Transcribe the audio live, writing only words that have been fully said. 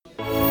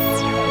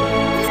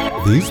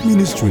This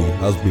ministry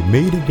has been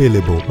made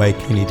available by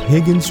Kenneth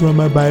Hagin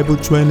Rama Bible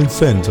Training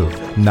Center,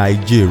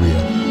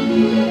 Nigeria.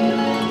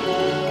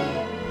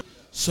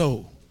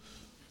 So,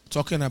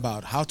 talking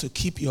about how to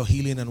keep your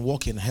healing and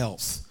walk in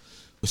health.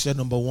 We said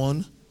number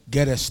 1,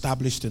 get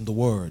established in the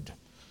Word.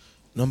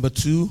 Number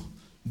 2,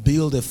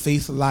 build a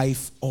faith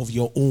life of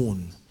your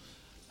own.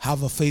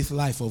 Have a faith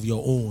life of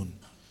your own.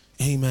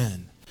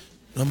 Amen.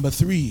 Number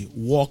 3,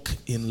 walk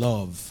in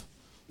love.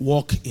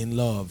 Walk in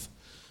love.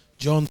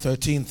 John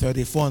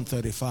 13:34 and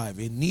 35.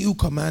 A new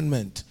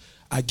commandment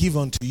I give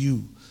unto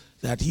you,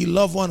 that ye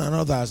love one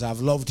another as I have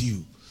loved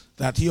you,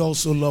 that ye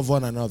also love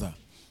one another.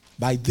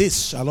 By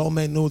this shall all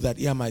men know that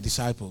ye are my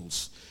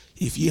disciples,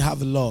 if ye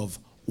have love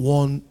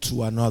one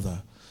to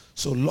another.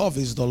 So love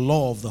is the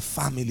law of the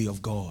family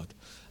of God.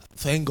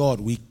 Thank God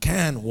we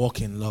can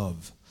walk in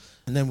love.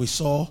 And then we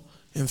saw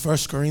in 1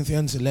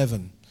 Corinthians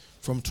 11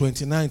 from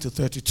 29 to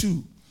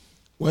 32,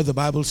 where the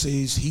Bible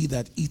says, he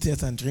that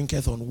eateth and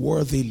drinketh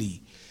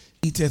unworthily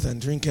eateth and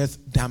drinketh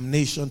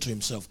damnation to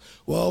himself.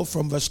 Well,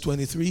 from verse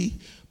 23,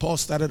 Paul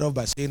started off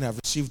by saying, I have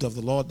received of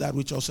the Lord that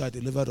which also I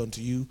delivered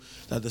unto you,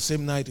 that the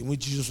same night in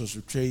which Jesus was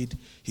betrayed,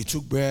 he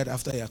took bread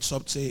after he had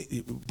supped,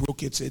 he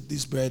broke it, said,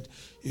 this bread,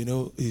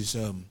 is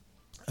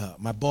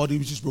my body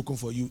which is broken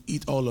for you,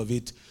 eat all of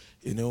it.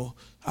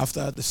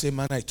 After the same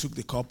manner I took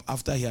the cup,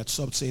 after he had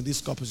supped, saying,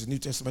 this cup is the New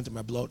Testament in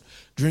my blood,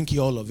 drink ye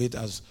all of it.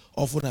 As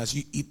often as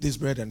you eat this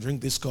bread and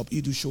drink this cup,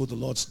 you do show the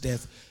Lord's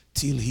death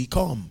till he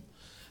come.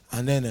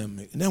 And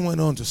then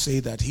went on to say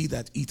that he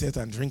that eateth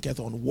and drinketh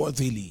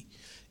unworthily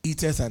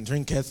eateth and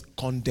drinketh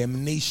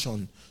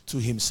condemnation to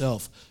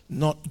himself,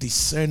 not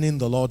discerning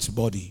the Lord's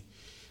body.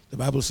 The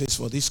Bible says,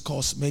 for this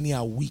cause many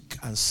are weak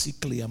and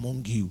sickly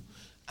among you,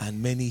 and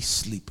many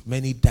sleep,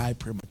 many die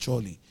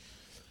prematurely.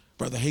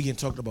 Brother Hagin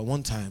talked about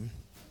one time,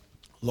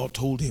 Lord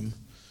told him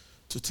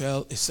to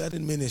tell a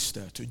certain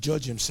minister to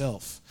judge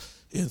himself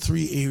in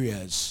 3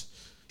 areas: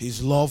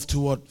 his love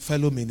toward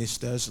fellow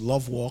ministers,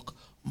 love walk,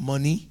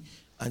 money,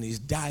 and his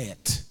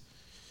diet.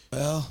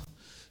 Well,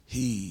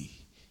 he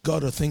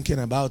got to thinking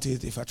about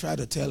it. If I try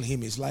to tell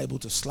him, he's liable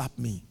to slap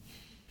me.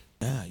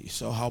 You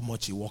saw how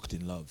much he walked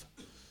in love.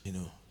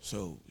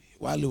 So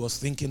while he was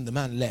thinking, the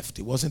man left.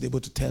 He wasn't able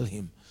to tell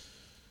him.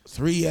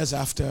 3 years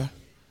after,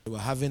 they were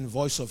having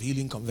Voice of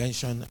Healing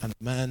convention, and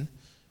the man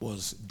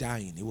was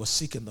dying. He was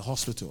sick in the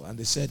hospital, and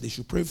they said they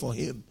should pray for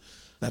him,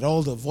 that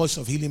all the Voice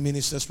of Healing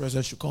ministers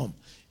present should come.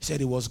 He said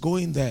he was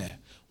going there,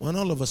 when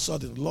all of a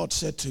sudden the Lord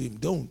said to him,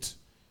 don't,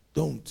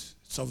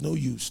 it's of no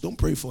use, don't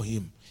pray for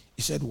him.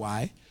 He said,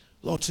 why?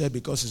 Lord said,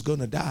 because he's going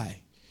to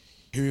die.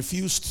 He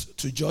refused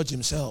to judge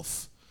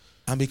himself,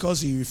 and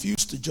because he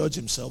refused to judge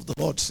himself, the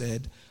Lord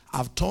said,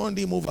 I've turned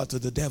him over to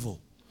the devil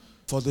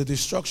for the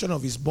destruction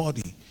of his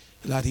body,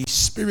 that his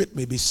spirit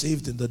may be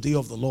saved in the day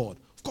of the Lord.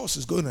 Of course,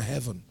 he's going to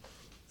heaven.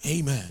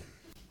 Amen.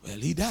 Well,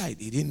 he died.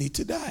 He didn't need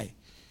to die.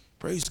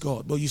 Praise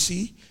God. But you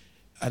see,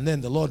 and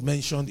then the Lord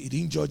mentioned he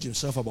didn't judge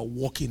himself about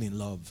walking in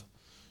love.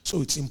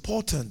 So it's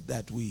important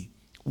that we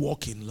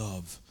walk in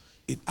love.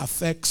 It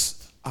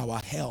affects our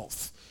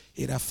health.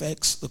 It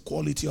affects the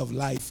quality of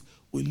life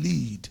we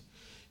lead.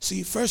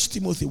 See, 1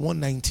 Timothy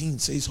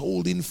 1:19 says,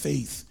 holding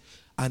faith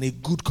and a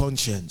good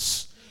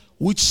conscience,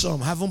 which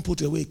some haven't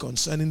put away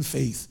concerning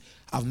faith,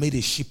 have made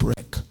a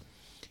shipwreck.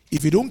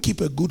 If you don't keep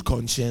a good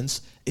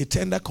conscience, a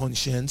tender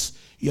conscience,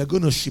 you are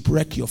going to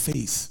shipwreck your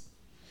faith.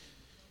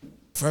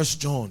 1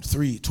 John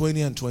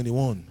 3:20 and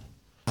 21.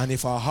 And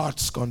if our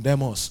hearts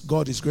condemn us,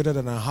 God is greater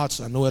than our hearts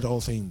and knoweth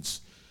all things.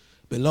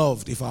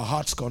 Beloved, if our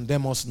hearts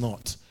condemn us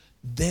not,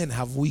 then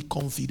have we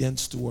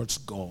confidence towards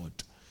God.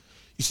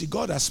 You see,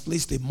 God has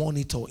placed a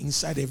monitor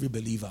inside every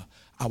believer,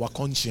 our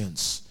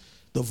conscience,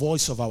 the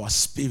voice of our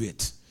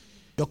spirit.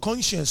 Your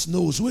conscience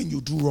knows when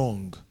you do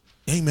wrong.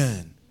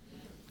 Amen.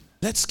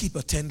 Let's keep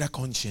a tender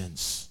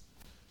conscience.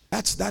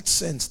 That's that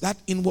sense, that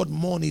inward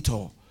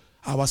monitor,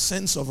 our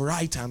sense of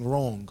right and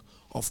wrong.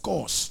 Of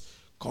course,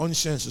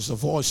 conscience is the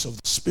voice of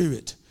the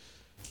spirit.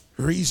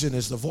 Reason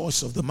is the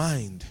voice of the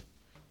mind.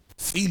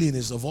 Feeling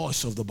is the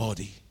voice of the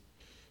body.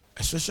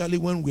 Especially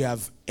when we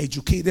have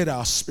educated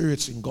our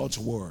spirits in God's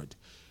word,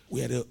 we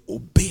have to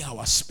obey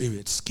our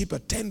spirits. Keep a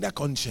tender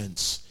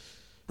conscience.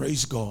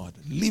 Praise God.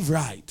 Live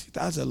right. It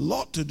has a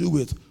lot to do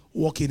with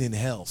walking in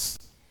health.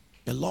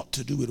 A lot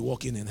to do with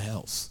walking in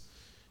health.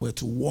 We're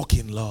to walk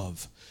in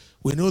love.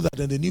 We know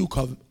that in the new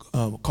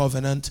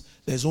covenant,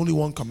 there's only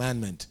one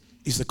commandment.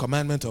 It's the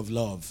commandment of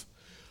love.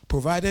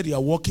 Provided you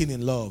are walking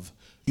in love,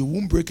 you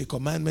won't break a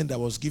commandment that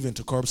was given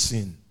to curb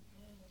sin.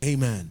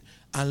 Amen.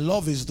 And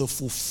love is the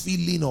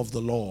fulfilling of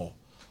the law.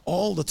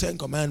 All the 10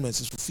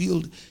 commandments is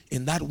fulfilled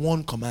in that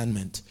one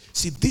commandment.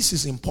 See, this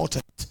is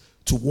important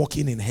to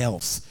walking in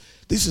health.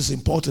 This is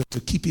important to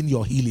keeping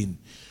your healing.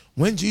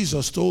 When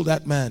Jesus told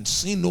that man,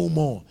 sin no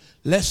more,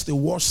 lest the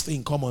worst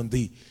thing come on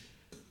thee.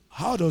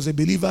 How does a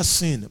believer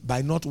sin?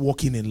 By not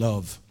walking in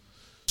love.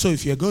 So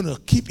if you're going to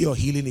keep your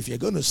healing, if you're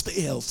going to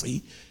stay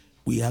healthy,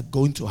 we are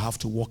going to have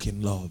to walk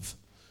in love.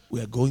 We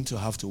are going to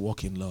have to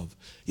walk in love.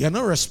 You're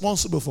not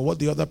responsible for what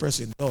the other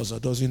person does or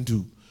doesn't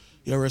do.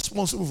 You're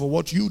responsible for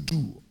what you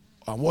do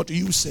And what do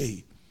you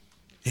say?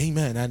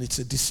 Amen. And it's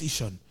a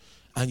decision.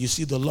 And you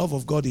see, the love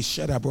of God is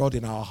shed abroad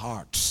in our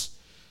hearts.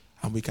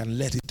 And we can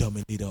let it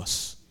dominate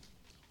us.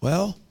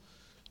 Well,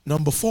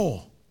 number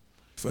 4,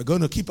 if we're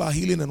going to keep our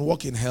healing and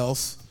walk in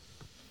health,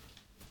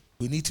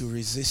 we need to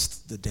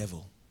resist the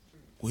devil.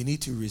 We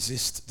need to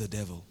resist the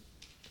devil.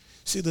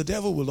 See, the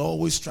devil will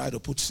always try to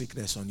put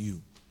sickness on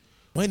you.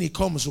 When he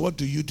comes, what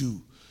do?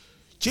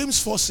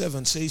 James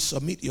 4:7 says,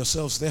 submit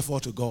yourselves therefore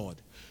to God.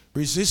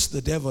 Resist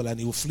the devil and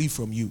he will flee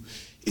from you.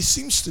 It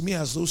seems to me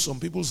as though some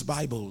people's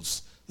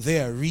Bibles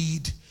there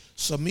read,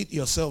 submit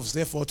yourselves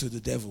therefore to the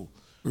devil.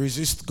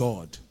 Resist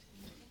God.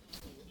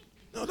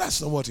 No,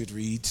 that's not what it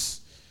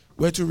reads.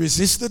 We're to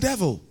resist the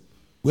devil.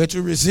 We're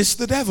to resist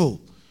the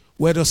devil.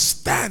 We're to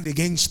stand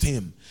against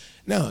him.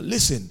 Now,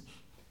 listen.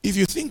 If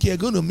you think you're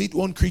going to meet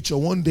one creature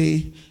one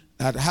day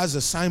that has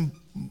a sign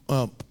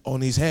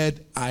on his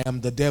head, I am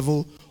the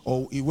devil,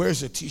 or he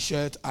wears a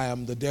t-shirt, I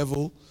am the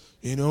devil,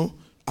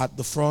 at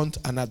the front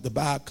and at the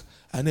back,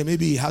 and then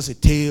maybe he has a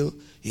tail,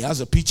 he has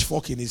a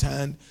pitchfork in his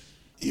hand,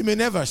 you may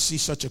never see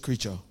such a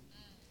creature.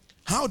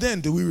 How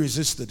then do we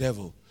resist the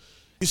devil?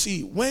 You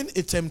see, when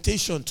a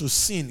temptation to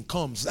sin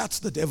comes, that's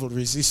the devil,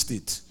 resist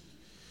it.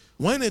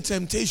 When a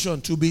temptation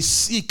to be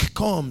sick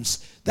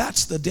comes,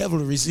 that's the devil,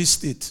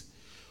 resist it.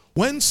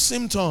 When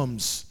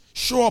symptoms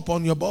show up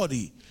on your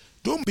body,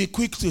 don't be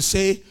quick to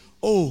say,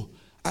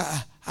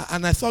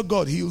 and I thought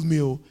God healed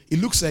me. It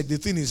looks like the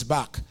thing is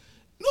back.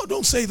 No,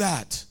 don't say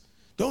that.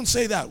 Don't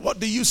say that. What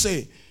do you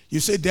say? You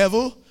say,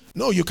 devil,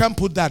 no, you can't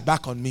put that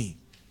back on me.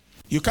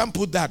 You can't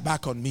put that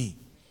back on me.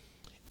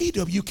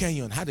 E.W.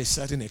 Kenyon had a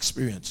certain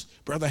experience.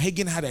 Brother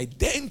Hagin had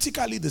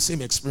identically the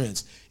same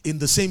experience in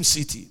the same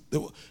city.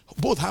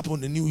 Both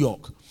happened in New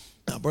York.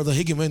 Now, Brother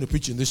Hagin went to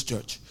preach in this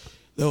church.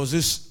 There was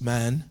this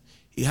man.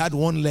 He had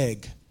one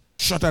leg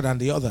shorter than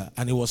the other,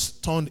 and it was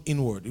turned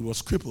inward. It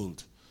was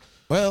crippled.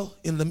 Well,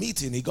 in the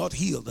meeting, he got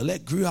healed. The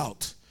leg grew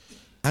out.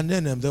 And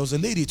then there was a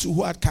lady too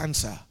who had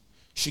cancer.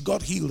 She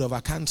got healed of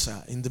her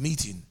cancer in the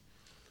meeting.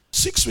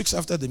 6 weeks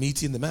after the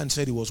meeting, the man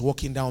said he was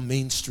walking down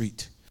Main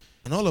Street.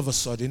 And all of a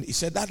sudden, he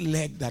said that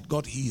leg that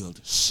got healed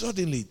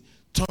suddenly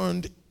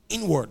turned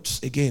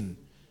inwards again.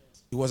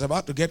 He was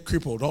about to get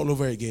crippled all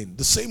over again.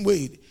 The same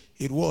way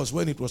it was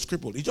when it was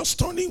crippled. It just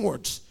turned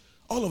inwards.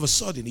 All of a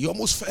sudden, he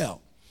almost fell.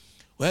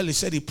 Well, he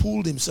said he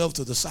pulled himself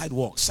to the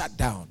sidewalk, sat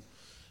down.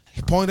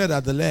 He pointed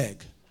at the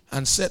leg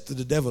and said to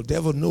the devil,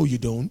 devil, no, you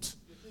don't.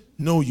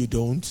 No, you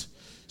don't.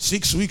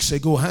 6 weeks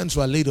ago, hands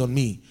were laid on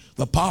me.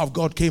 The power of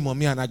God came on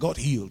me and I got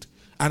healed.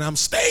 And I'm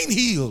staying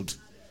healed.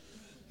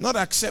 Not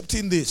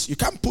accepting this. You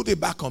can't put it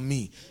back on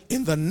me.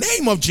 In the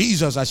name of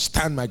Jesus, I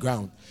stand my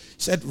ground.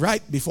 He said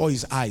right before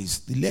his eyes,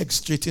 the leg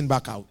straightened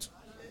back out.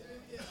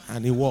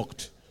 And he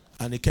walked.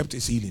 And he kept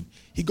his healing.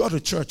 He got to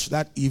church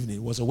that evening.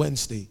 It was a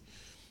Wednesday.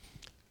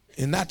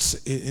 In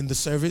the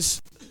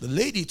service, the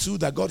lady too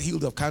that got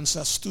healed of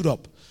cancer stood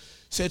up.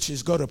 Said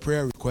she's got a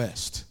prayer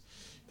request.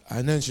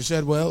 And then she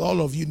said, well,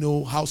 all of you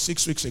know how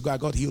 6 weeks ago I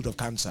got healed of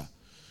cancer.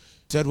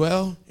 Said,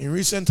 well, in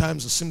recent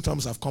times the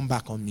symptoms have come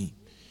back on me.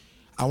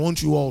 I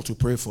want you all to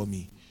pray for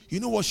me. You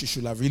know what she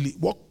should have really,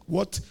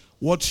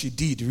 what she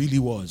did really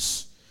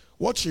was.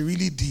 What she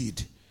really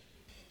did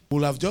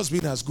would have just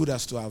been as good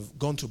as to have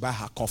gone to buy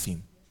her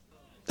coffin.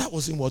 That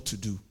wasn't what to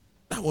do.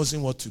 That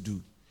wasn't what to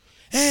do.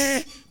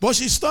 But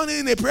she's turning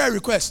in a prayer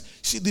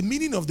request. See, the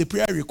meaning of the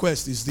prayer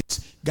request is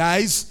this.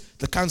 Guys,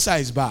 the cancer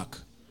is back.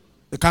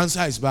 The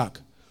cancer is back.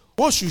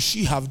 What should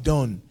she have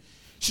done?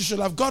 She should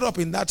have got up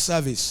in that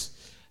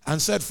service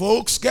and said,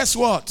 folks, guess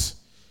what?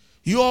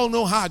 You all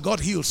know how I got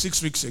healed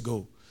 6 weeks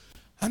ago.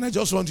 And I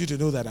just want you to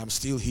know that I'm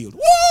still healed.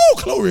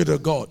 Woo! Glory to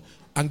God.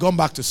 And gone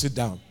back to sit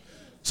down.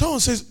 Someone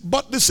says,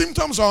 but the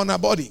symptoms are on her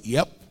body.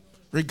 Yep.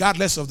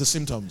 Regardless of the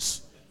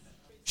symptoms.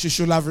 She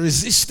should have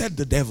resisted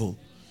the devil.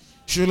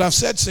 She should have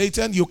said,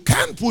 Satan, you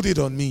can't put it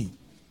on me.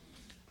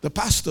 The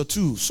pastor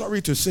too,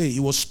 sorry to say, he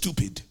was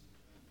stupid.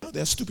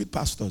 They're stupid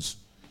pastors.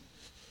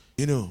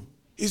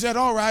 He said,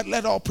 all right,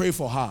 let all pray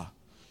for her.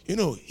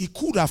 He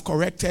could have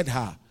corrected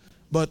her,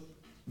 but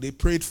they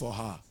prayed for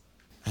her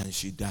and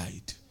she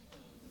died.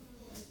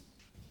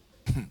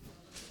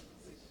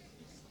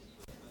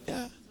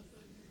 Yeah.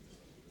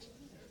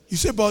 You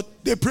say,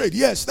 but they prayed.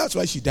 Yes, that's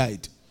why she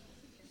died.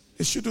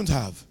 They shouldn't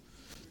have.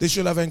 They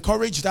should have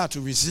encouraged her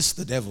to resist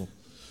the devil.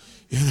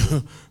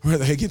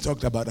 Brother Hagin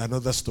talked about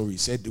another story. He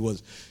said he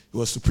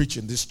was to preach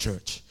in this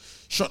church.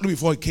 Shortly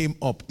before he came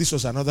up, this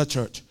was another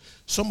church.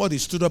 Somebody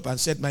stood up and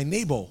said, my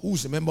neighbor,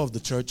 who's a member of the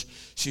church,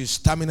 she's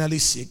terminally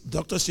sick.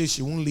 Doctor says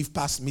she won't live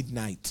past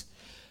midnight.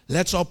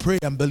 Let's all pray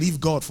and believe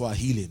God for her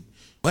healing.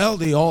 Well,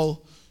 they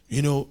all,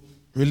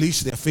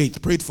 released their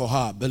faith, prayed for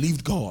her,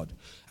 believed God.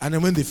 And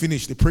then when they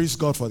finished, they praised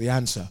God for the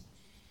answer.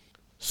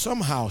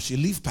 Somehow, she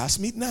lived past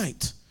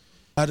midnight.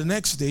 The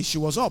next day, she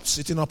was up,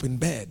 sitting up in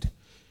bed.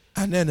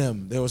 And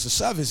then there was a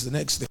service the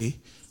next day.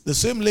 The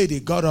same lady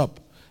got up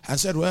and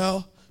said,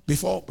 well,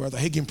 before Brother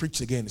Hagin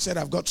preached again, he said,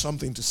 I've got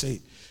something to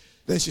say.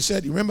 Then she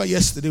said, you remember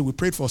yesterday we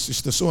prayed for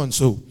Sister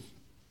So-and-so.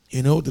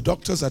 The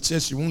doctors had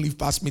said she won't live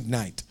past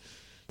midnight.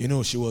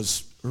 She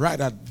was right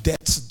at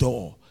death's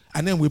door.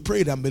 And then we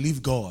prayed and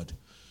believed God.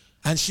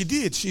 And she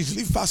did. She's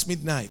lived past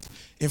midnight.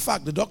 In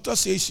fact, the doctor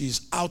says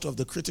she's out of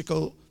the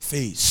critical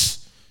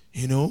phase,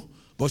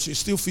 but she's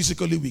still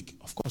physically weak.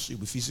 Of course, she'll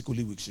be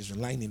physically weak. She's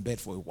been lying in bed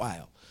for a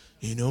while,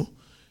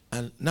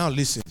 And now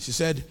listen, she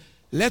said,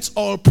 let's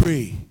all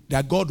pray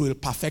that God will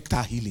perfect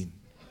her healing.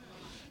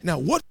 Now,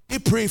 what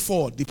did they pray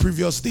for the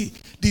previous day?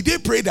 Did they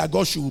pray that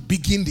God should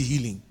begin the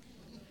healing?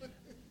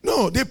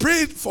 No, they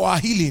prayed for her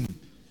healing.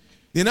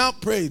 They now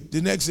prayed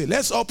the next day,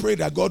 let's all pray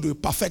that God will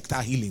perfect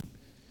her healing.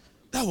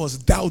 That was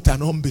doubt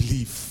and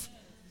unbelief.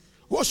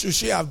 What should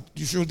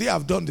they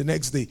have done the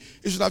next day?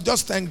 They should have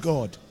just thanked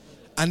God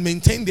and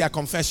maintained their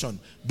confession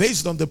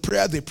based on the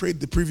prayer they prayed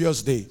the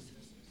previous day.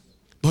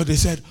 But they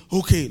said,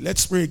 okay,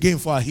 let's pray again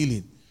for our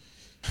healing.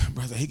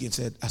 Brother Higgins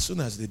said, as soon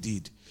as they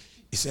did,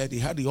 he said he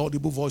had the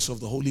audible voice of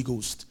the Holy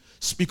Ghost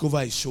speak over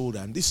his shoulder.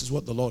 And this is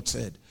what the Lord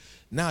said.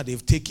 Now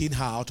they've taken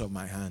her out of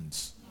my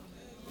hands.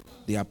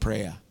 Their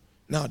prayer.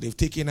 Now they've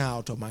taken her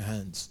out of my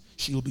hands.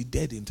 She'll be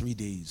dead in 3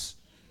 days.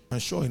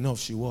 And sure enough,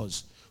 she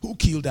was. Who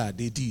killed her?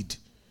 They did.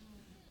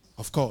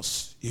 Of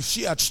course, if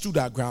she had stood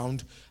her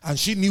ground and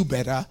she knew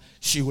better,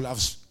 she would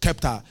have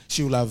kept her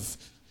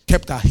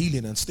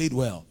healing and stayed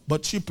well.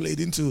 But she played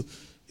into,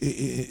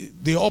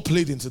 they all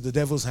played into the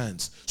devil's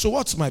hands. So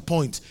what's my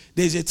point?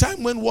 There's a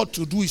time when what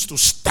to do is to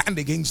stand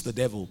against the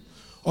devil.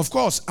 Of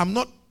course, I'm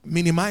not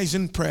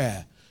minimizing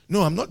prayer.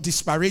 No, I'm not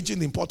disparaging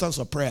the importance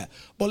of prayer.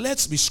 But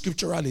let's be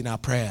scriptural in our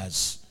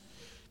prayers.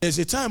 There's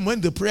a time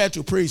when the prayer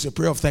to pray is a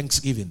prayer of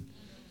thanksgiving.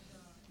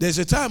 There's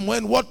a time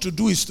when what to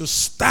do is to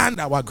stand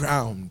our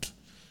ground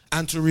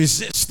and to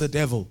resist the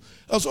devil.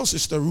 Also,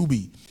 Sister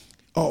Ruby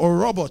or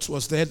Robert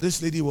was there.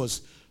 This lady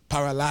was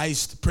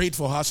paralyzed, prayed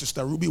for her.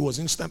 Sister Ruby was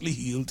instantly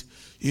healed,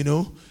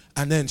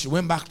 and then she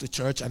went back to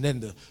church, and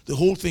then the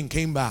whole thing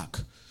came back.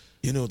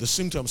 The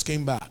symptoms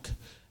came back.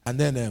 And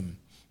then,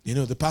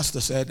 the pastor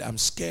said, I'm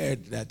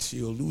scared that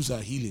she'll lose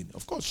her healing.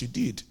 Of course she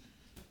did.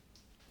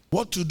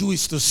 What to do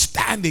is to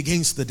stand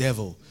against the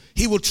devil.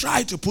 He will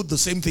try to put the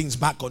same things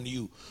back on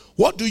you.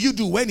 What do you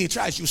do when he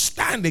tries? You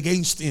stand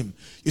against him.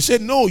 You say,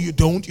 no, you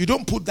don't. You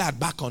don't put that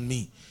back on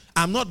me.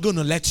 I'm not going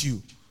to let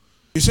you.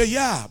 You say,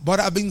 yeah, but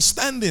I've been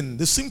standing.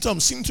 The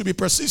symptoms seem to be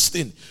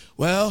persisting.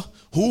 Well,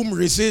 whom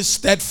resists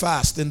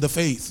steadfast in the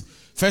faith?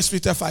 1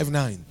 Peter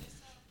 5:9.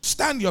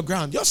 Stand your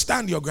ground. Just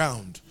stand your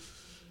ground.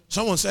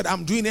 Someone said,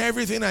 I'm doing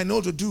everything I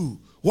know to do.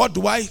 What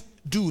do I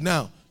do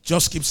now?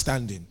 Just keep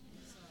standing.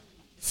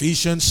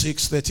 Ephesians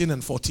 6:13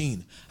 and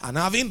 14. And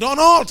having done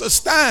all to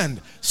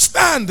stand,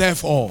 stand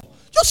therefore.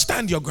 Just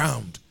stand your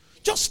ground.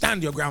 Just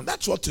stand your ground.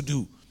 That's what to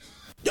do.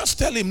 Just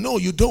tell him, no,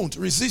 you don't.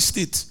 Resist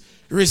it.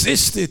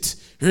 Resist it.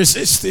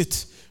 Resist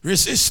it.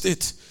 Resist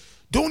it.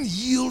 Don't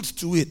yield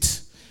to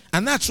it.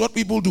 And that's what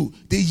people do.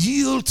 They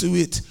yield to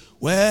it.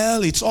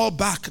 Well, it's all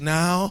back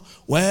now.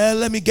 Well,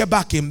 let me get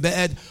back in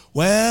bed.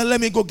 Well, let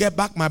me go get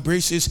back my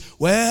braces.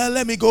 Well,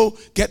 let me go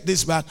get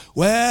this back.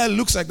 Well,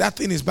 looks like that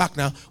thing is back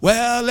now.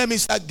 Well, let me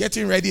start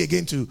getting ready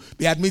again to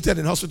be admitted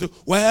in hospital.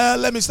 Well,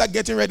 let me start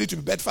getting ready to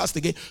be bedfast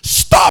again.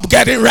 Stop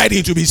getting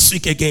ready to be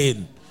sick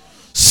again.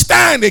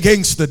 Stand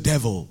against the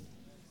devil.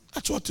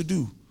 That's what to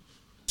do.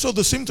 So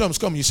the symptoms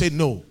come. You say,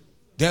 no,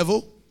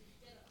 devil,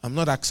 I'm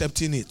not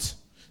accepting it.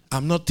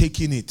 I'm not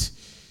taking it.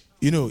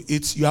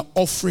 You are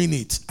offering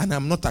it, and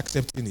I'm not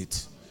accepting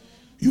it.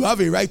 You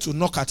have a right to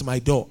knock at my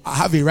door. I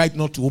have a right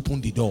not to open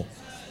the door.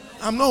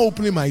 I'm not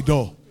opening my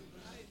door.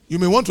 You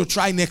may want to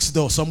try next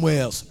door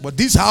somewhere else. But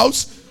this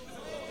house,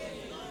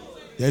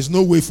 there's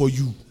no way for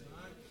you.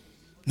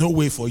 No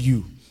way for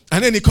you.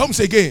 And then he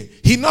comes again.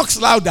 He knocks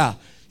louder.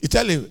 You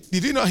tell him,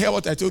 did you not hear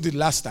what I told you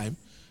last time?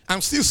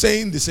 I'm still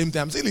saying the same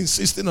thing. I'm still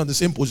insisting on the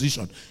same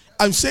position.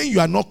 I'm saying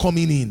you are not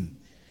coming in.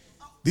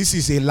 This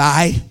is a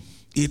lie.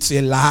 It's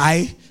a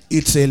lie.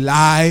 It's a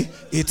lie.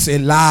 It's a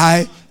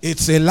lie.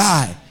 It's a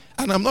lie.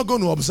 And I'm not going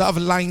to observe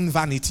lying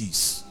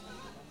vanities.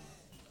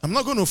 I'm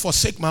not going to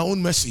forsake my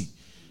own mercy.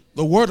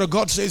 The word of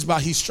God says, by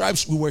his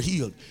stripes we were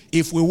healed.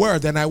 If we were,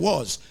 then I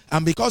was.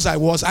 And because I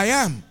was, I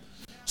am.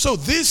 So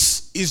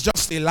this is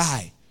just a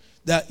lie.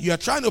 That you are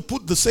trying to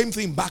put the same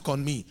thing back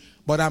on me.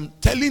 But I'm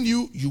telling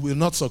you, you will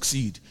not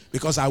succeed.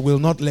 Because I will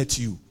not let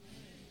you.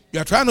 You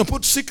are trying to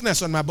put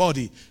sickness on my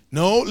body.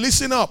 No,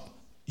 listen up.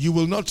 You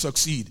will not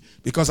succeed.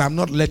 Because I'm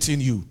not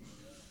letting you.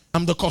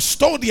 I'm the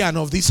custodian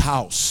of this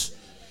house.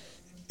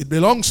 It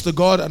belongs to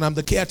God, and I'm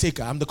the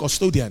caretaker. I'm the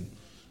custodian.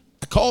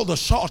 I call the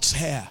shots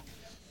here.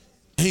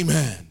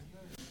 Amen.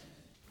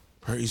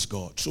 Praise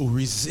God. So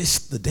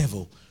resist the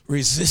devil.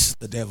 Resist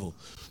the devil.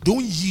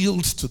 Don't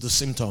yield to the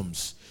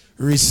symptoms.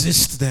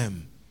 Resist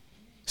them.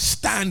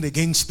 Stand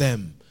against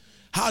them.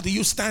 How do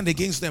you stand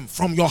against them?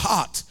 From your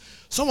heart.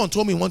 Someone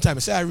told me one time, I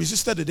said, I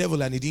resisted the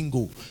devil and he didn't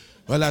go.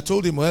 Well, I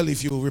told him, well,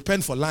 if you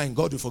repent for lying,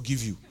 God will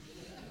forgive you.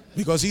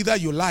 Because either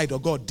you lied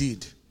or God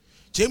did.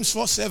 James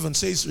 4:7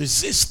 says,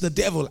 resist the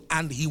devil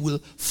and he will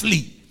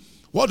flee.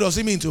 What does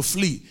it mean to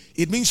flee?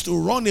 It means to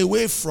run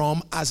away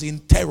from, as in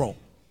terror.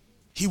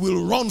 He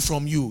will run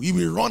from you. He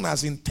will run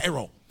as in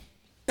terror.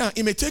 Now,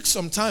 it may take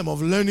some time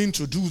of learning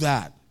to do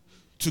that.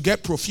 to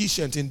get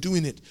proficient in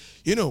doing it.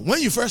 You know,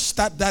 when you first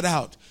start that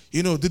out,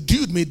 you know, the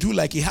dude may do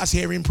like he has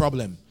hearing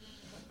problem.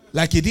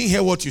 Like he didn't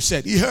hear what you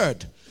said. He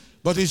heard.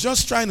 But he's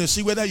just trying to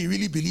see whether you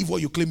really believe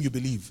what you claim you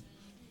believe.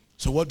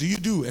 So what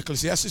do?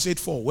 Ecclesiastes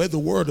 8:4, where the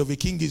word of a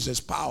king is his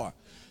power.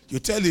 You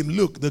tell him,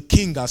 look, the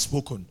king has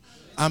spoken.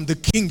 I'm the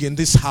king in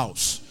this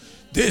house.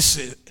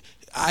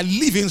 I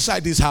live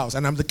inside this house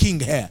and I'm the king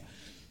here.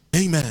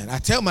 Amen. I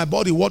tell my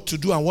body what to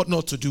do and what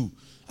not to do.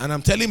 And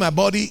I'm telling my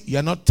body,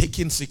 you're not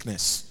taking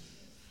sickness.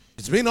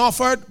 It's been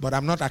offered, but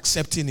I'm not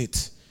accepting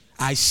it.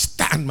 I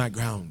stand my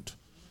ground.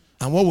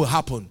 And what will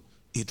happen?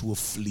 It will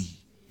flee.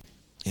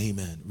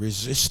 Amen.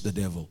 Resist the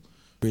devil.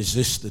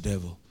 Resist the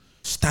devil.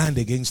 Stand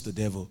against the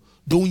devil.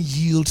 Don't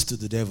yield to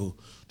the devil.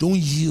 Don't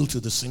yield to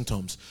the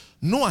symptoms.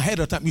 Know ahead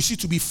of time. You see,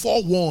 to be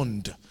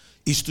forewarned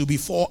is to be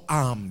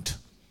forearmed.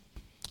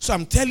 So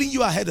I'm telling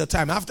you ahead of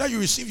time, after you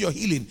receive your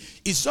healing,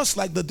 it's just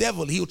like the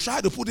devil. He'll try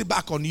to put it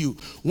back on you.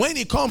 When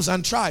he comes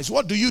and tries,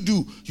 what do?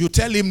 You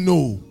tell him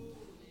no.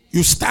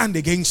 You stand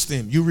against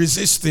him. You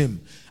resist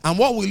him. And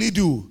what will he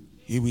do?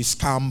 He will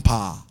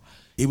scamper.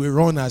 He will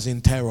run as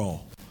in terror.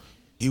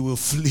 He will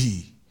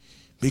flee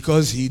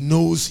because he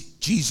knows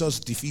Jesus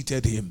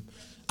defeated him.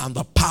 And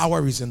the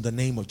power is in the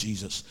name of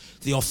Jesus.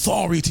 The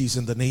authority is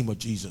in the name of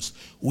Jesus.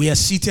 We are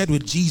seated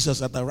with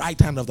Jesus at the right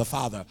hand of the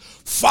Father,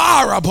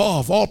 far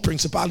above all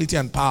principality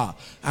and power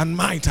and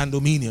might and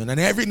dominion and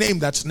every name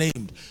that's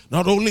named,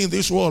 not only in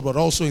this world but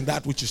also in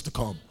that which is to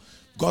come.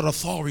 God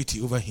authority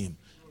over him,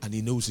 and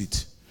he knows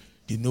it.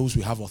 He knows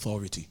we have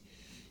authority.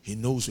 He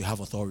knows we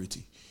have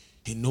authority.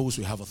 He knows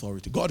we have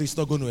authority. God is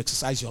not going to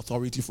exercise your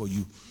authority for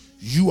you.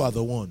 You are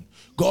the one.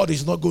 God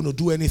is not going to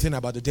do anything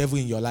about the devil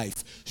in your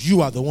life.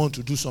 You are the one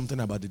to do something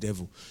about the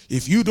devil.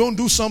 If you don't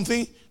do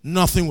something,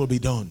 nothing will be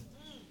done.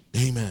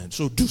 Amen.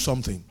 So do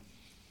something.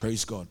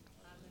 Praise God.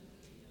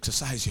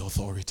 Exercise your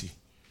authority.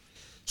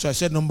 So I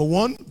said, number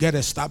 1, get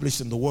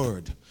established in the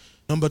word.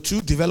 Number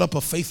 2, develop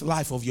a faith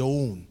life of your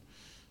own.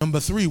 Number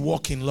 3,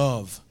 walk in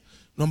love.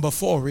 Number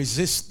 4,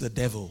 resist the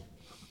devil.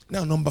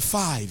 Now, number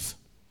 5,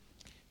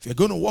 if you're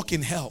going to walk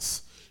in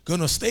health,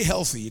 going to stay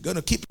healthy, you're going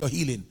to keep your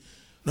healing.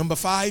 Number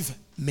 5,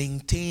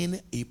 maintain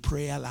a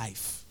prayer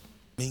life.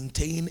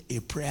 Maintain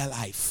a prayer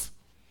life.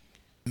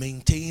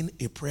 Maintain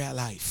a prayer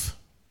life.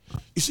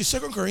 You see,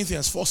 2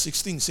 Corinthians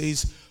 4:16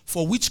 says,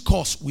 for which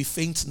cause we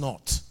faint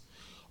not.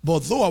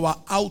 But though our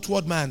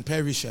outward man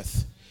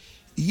perisheth,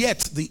 yet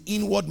the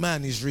inward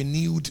man is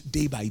renewed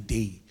day by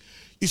day.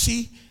 You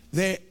see,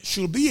 there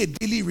should be a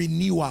daily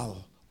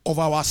renewal of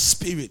our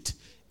spirit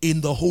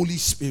in the Holy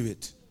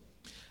Spirit.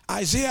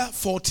 Isaiah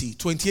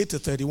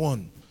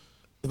 40:28-31.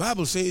 The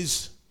Bible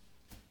says,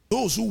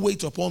 those who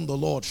wait upon the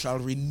Lord shall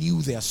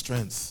renew their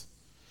strength.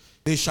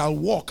 They shall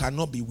walk and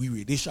not be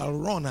weary. They shall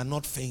run and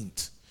not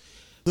faint.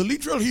 The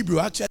literal Hebrew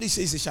actually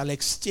says they shall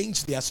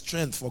exchange their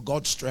strength for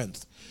God's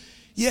strength.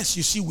 Yes,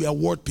 you see, we are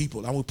word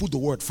people and we put the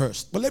word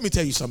first. But let me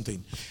tell you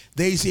something.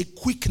 There is a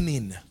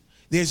quickening.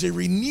 There's a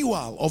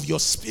renewal of your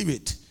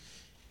spirit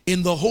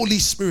in the Holy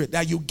Spirit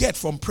that you get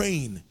from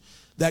praying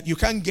that you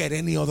can't get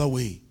any other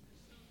way.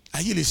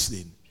 Are you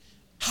listening?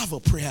 Have a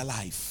prayer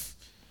life.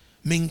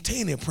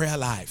 Maintain a prayer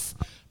life.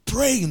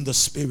 Pray in the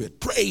Spirit.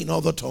 Pray in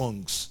other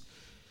tongues.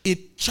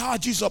 It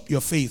charges up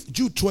your faith.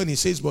 Jude 20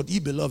 says, but ye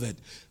beloved,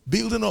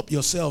 building up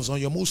yourselves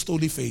on your most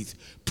holy faith,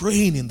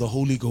 praying in the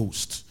Holy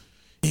Ghost.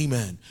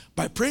 Amen.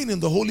 By praying in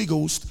the Holy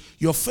Ghost,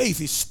 your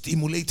faith is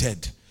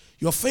stimulated.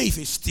 Your faith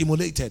is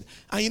stimulated.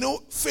 And you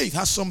know, faith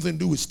has something to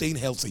do with staying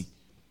healthy.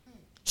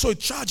 So it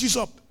charges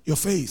up your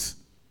faith.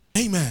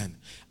 Amen.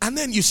 And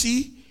then you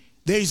see,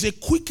 there is a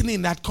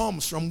quickening that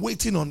comes from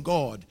waiting on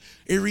God.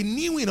 A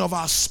renewing of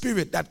our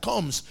spirit that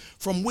comes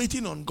from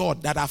waiting on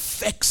God that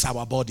affects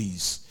our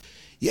bodies.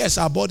 Yes,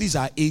 our bodies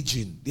are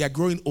aging. They are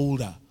growing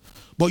older.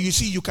 But you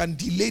see, you can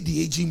delay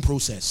the aging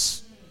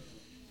process.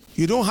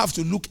 You don't have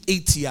to look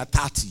 80 or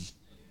 30.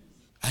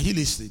 Are you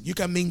listening? You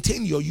can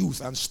maintain your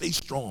youth and stay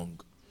strong.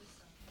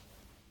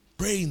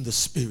 Pray in the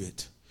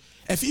Spirit.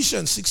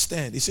 Ephesians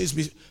 6:10, it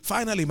says,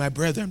 finally, my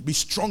brethren, be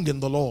strong in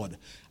the Lord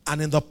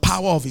and in the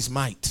power of his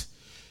might.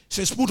 It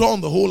says, put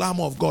on the whole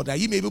armor of God that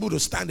ye may be able to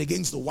stand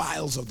against the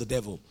wiles of the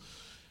devil.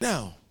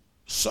 Now,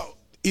 so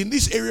in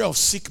this area of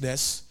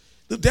sickness,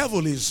 the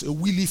devil is a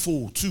willy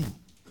fool too.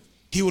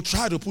 He will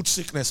try to put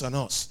sickness on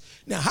us.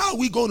 Now, how are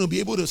we going to be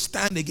able to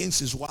stand against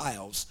his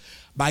wiles?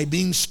 By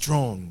being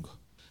strong.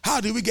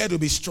 How do we get to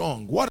be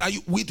strong? What are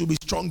we to be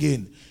strong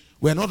in?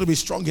 We're not to be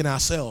strong in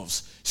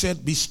ourselves. He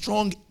said, be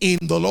strong in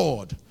the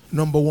Lord,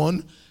 number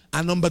 1.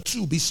 And number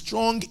 2, be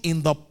strong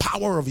in the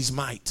power of his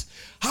might.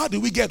 How do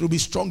we get to be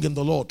strong in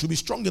the Lord? To be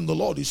strong in the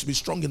Lord is to be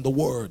strong in the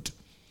word.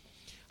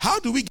 How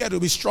do we get to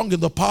be strong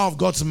in the power of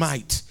God's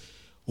might?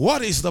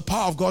 What is the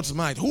power of God's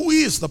might? Who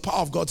is the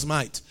power of God's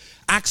might?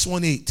 Acts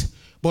 1:8.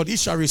 But ye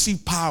shall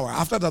receive power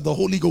after that the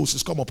Holy Ghost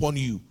has come upon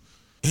you.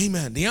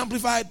 Amen. The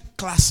Amplified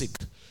Classic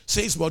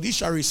says, but ye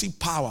shall receive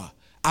power,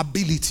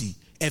 ability,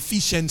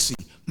 efficiency,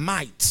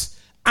 might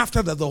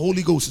after that the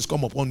Holy Ghost has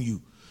come upon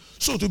you.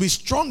 So to be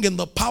strong in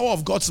the power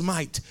of God's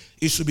might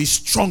is to be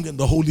strong in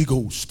the Holy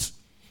Ghost.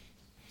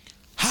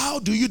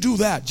 do you do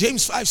that?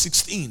 James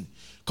 5:16.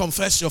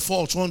 Confess your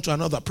faults one to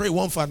another. Pray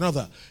one for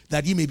another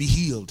that ye may be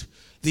healed.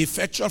 The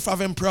effectual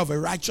fervent prayer of a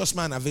righteous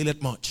man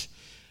availeth much.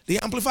 The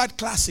Amplified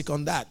Classic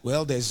on that,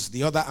 well, there's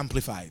the other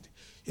Amplified.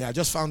 Yeah, I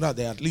just found out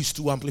there are at least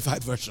 2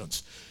 Amplified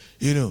versions.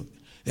 The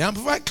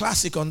Amplified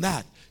Classic on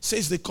that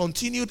says the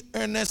continued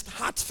earnest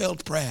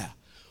heartfelt prayer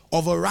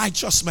of a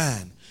righteous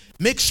man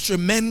makes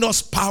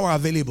tremendous power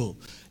available,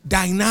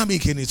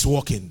 dynamic in its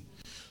working.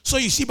 So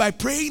you see, by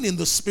praying in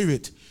the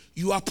Spirit,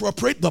 you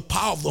appropriate the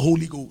power of the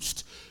Holy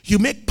Ghost. You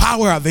make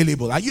power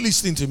available. Are you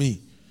listening to me?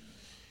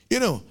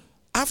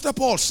 After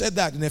Paul said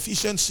that in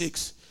Ephesians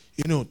 6,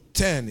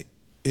 10,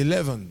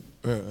 11,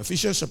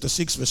 Ephesians chapter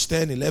 6, verse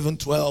 10, 11,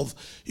 12,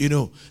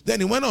 then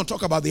he went on to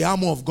talk about the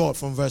armor of God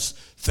from verse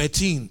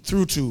 13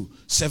 through to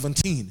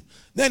 17.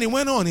 Then he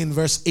went on in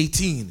verse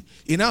 18.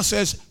 He now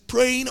says,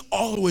 praying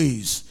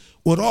always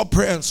with all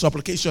prayer and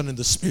supplication in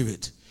the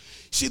Spirit.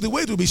 See, the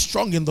way to be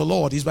strong in the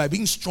Lord is by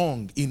being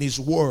strong in His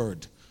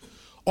Word.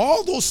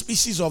 All those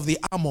pieces of the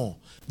armor,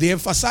 they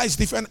emphasize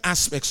different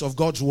aspects of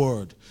God's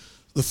Word.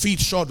 The feet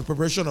shod, the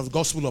preparation of the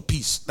gospel of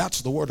peace.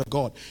 That's the word of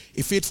God.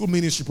 A faithful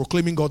ministry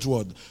proclaiming God's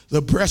word.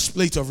 The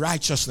breastplate of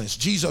righteousness.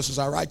 Jesus is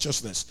our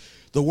righteousness.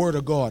 The word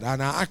of God.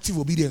 And our active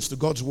obedience to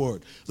God's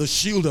word. The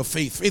shield of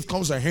faith. Faith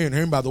comes by hearing,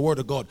 hearing by the word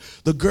of God.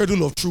 The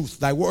girdle of truth.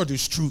 Thy word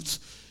is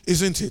truth.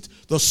 Isn't it?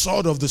 The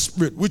sword of the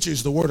Spirit, which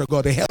is the word of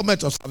God. The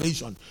helmet of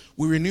salvation.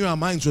 We renew our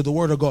minds with the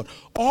word of God.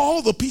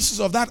 All the pieces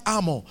of that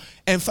armor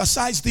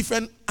emphasize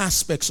different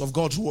aspects of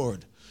God's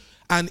word.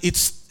 And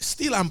it's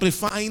still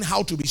amplifying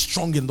how to be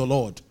strong in the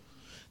Lord.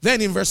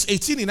 Then in verse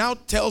 18, he now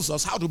tells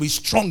us how to be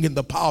strong in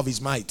the power of His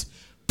might.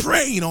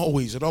 Praying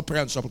always with all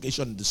prayer and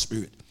supplication in the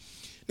Spirit.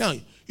 Now,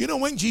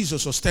 when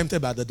Jesus was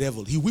tempted by the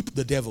devil, He whipped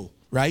the devil,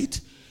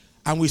 right?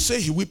 And we say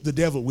He whipped the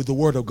devil with the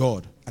word of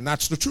God. And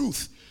that's the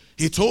truth.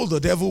 He told the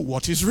devil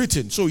what is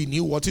written. So he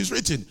knew what is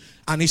written.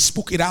 And he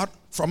spoke it out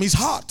from his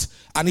heart.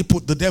 And he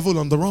put the devil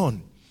on the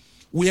run.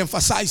 We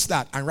emphasize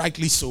that, and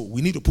rightly so.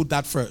 We need to put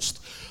that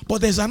first. But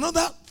there's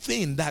another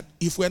thing that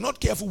if we're not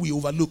careful, we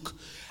overlook.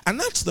 And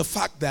that's the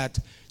fact that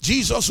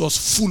Jesus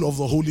was full of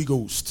the Holy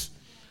Ghost.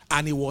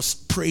 And He was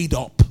prayed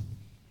up.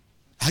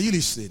 Are you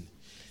listening?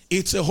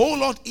 It's a whole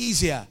lot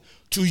easier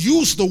to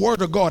use the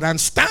word of God and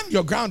stand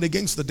your ground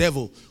against the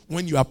devil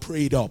when you are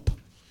prayed up.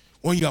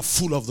 When you are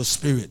full of the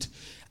Spirit.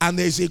 And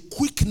there's a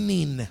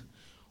quickening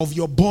of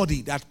your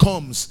body that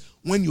comes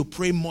when you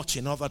pray much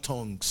in other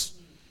tongues.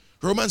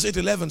 Romans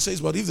 8:11 says,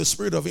 but if the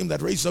Spirit of Him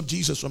that raised up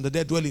Jesus from the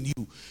dead dwell in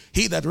you,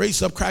 He that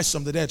raised up Christ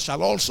from the dead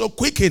shall also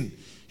quicken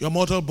your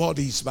mortal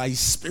bodies by His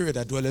Spirit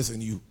that dwelleth in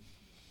you.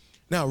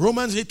 Now,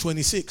 Romans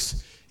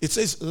 8:26, it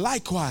says,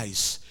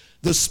 likewise,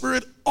 the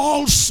Spirit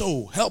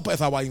also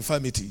helpeth our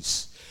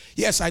infirmities.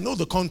 Yes, I know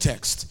the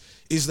context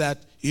is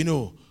that,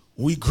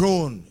 we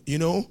groan,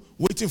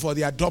 waiting for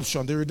the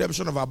adoption, the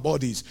redemption of our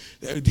bodies.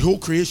 The whole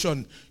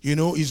creation,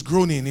 is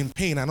groaning in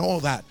pain and all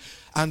that.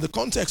 And the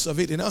context of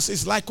it, it now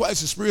says,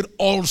 likewise the Spirit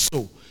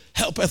also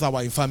helpeth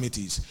our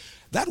infirmities.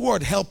 That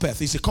word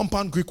helpeth is a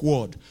compound Greek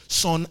word,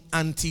 son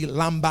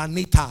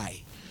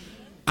antilambanetai.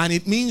 And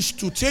it means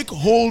to take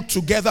hold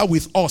together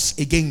with us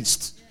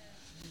against.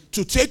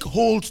 To take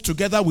hold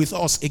together with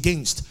us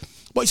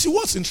against. But you see,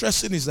 what's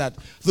interesting is that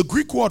the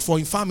Greek word for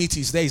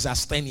infirmities there is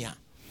asthenia.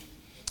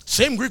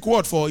 Same Greek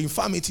word for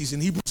infirmities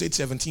in Hebrews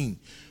 8:17,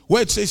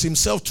 where it says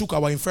Himself took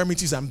our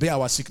infirmities and bare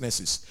our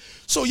sicknesses.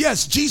 So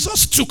yes,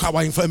 Jesus took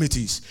our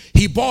infirmities.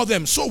 He bore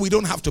them so we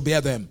don't have to bear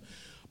them.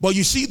 But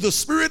you see, the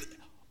Spirit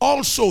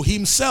also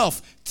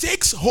Himself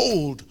takes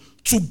hold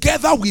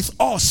together with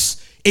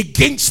us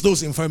against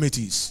those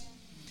infirmities.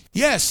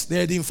 Yes,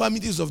 there are the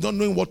infirmities of not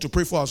knowing what to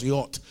pray for as we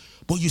ought.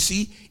 But you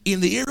see,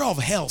 in the area of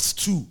health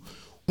too,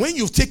 when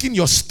you've taken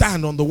your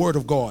stand on the word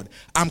of God,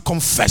 I'm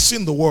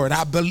confessing the word,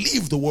 I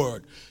believe the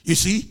word. You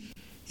see,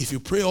 if you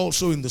pray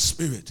also in the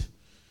Spirit,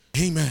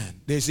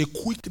 amen, there's a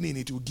quickening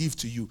it will give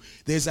to you.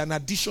 There's an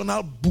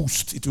additional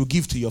boost it will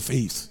give to your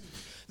faith.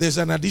 There's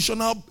an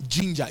additional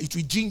ginger. It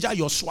will ginger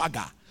your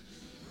swagger.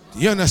 Do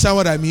you understand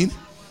what I mean?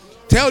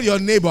 Tell your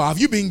neighbor, have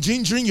you been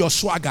gingering your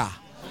swagger?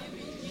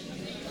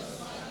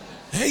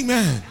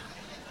 Amen.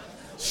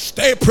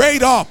 Stay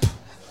prayed up.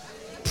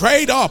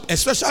 Prayed up,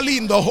 especially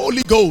in the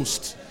Holy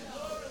Ghost.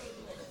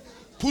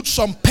 Put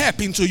some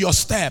pep into your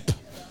step.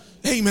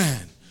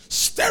 Amen.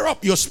 Stir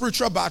up your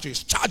spiritual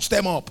batteries. Charge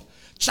them up.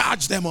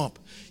 Charge them up.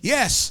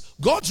 Yes,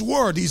 God's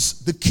word is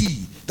the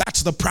key.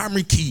 That's the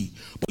primary key.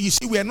 But you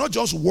see, we are not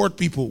just word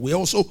people. We're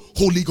also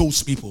Holy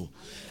Ghost people.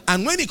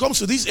 And when it comes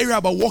to this area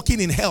about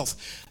walking in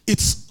health,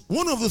 it's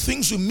one of the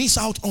things we miss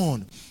out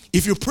on.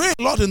 If you pray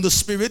a lot in the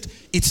Spirit,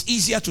 it's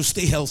easier to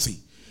stay healthy.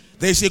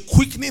 There's a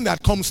quickening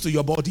that comes to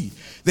your body.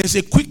 There's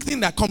a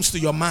quickening that comes to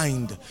your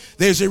mind.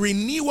 There's a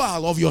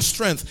renewal of your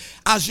strength.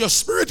 As your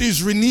spirit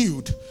is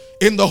renewed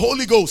in the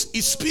Holy Ghost,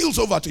 it spills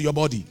over to your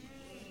body.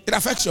 It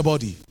affects your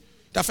body.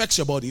 It affects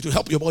your body to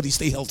help your body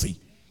stay healthy.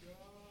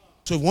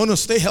 So if you want to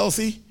stay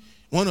healthy, you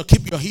want to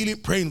keep your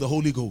healing, pray in the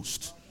Holy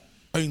Ghost.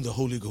 Pray in the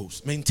Holy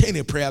Ghost. Maintain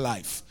a prayer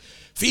life.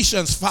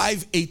 Ephesians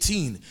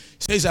 5:18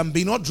 says, and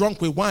be not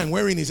drunk with wine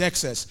wherein is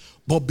excess,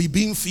 but be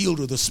being filled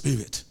with the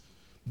Spirit.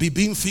 Be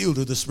being filled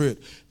with the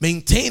Spirit.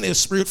 Maintain a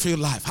Spirit-filled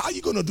life. How are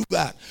you going to do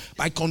that?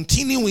 By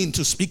continuing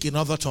to speak in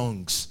other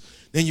tongues.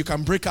 Then you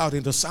can break out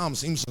into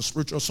psalms, hymns, and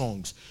spiritual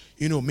songs.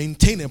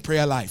 Maintain a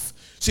prayer life.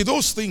 See,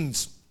 those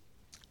things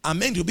are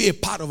meant to be a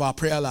part of our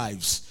prayer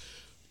lives.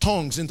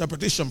 Tongues,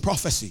 interpretation,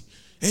 prophecy.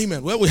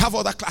 Amen. Well, we have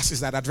other classes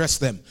that address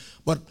them.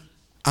 But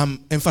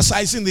I'm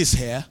emphasizing this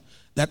here,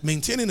 that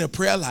maintaining a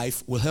prayer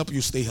life will help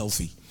you stay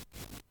healthy.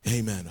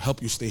 Amen.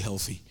 Help you stay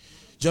healthy.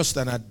 Just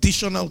an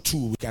additional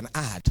tool we can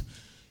add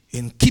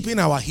in keeping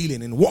our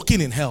healing, in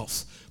walking in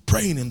health,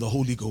 praying in the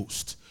Holy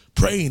Ghost.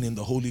 Praying in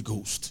the Holy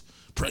Ghost.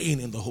 Praying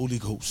in the Holy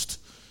Ghost.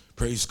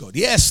 Praise God.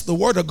 Yes, the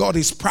word of God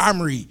is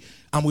primary,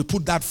 and we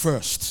put that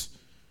first.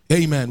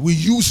 Amen. We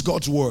use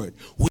God's word.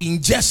 We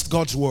ingest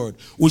God's word.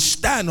 We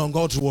stand on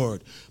God's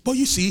word. But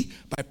you see,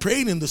 by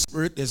praying in the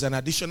Spirit, there's an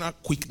additional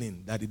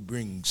quickening that it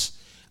brings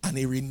and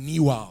a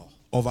renewal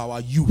of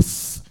our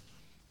youth.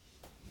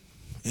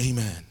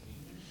 Amen.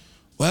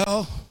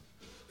 Well,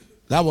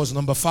 that was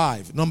number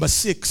 5. Number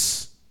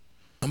 6.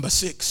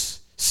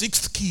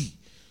 Sixth key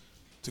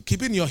to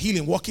keeping your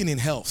healing, walking in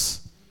health.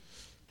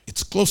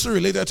 It's closely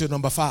related to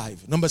number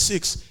 5. Number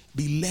 6,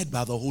 be led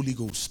by the Holy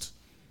Ghost.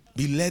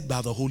 Be led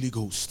by the Holy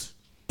Ghost.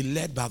 Be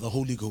led by the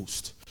Holy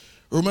Ghost.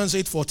 Romans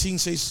 8:14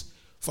 says,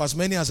 for as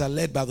many as are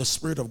led by the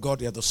Spirit of God,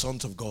 they are the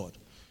sons of God.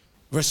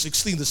 Verse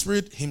 16, the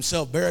Spirit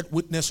himself beareth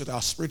witness with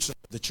our spirits of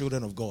the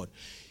children of God.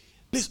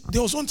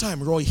 There was one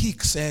time Roy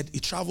Hick said he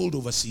traveled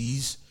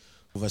overseas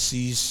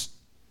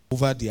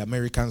over the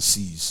American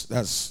seas.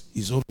 That's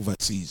his own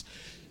overseas.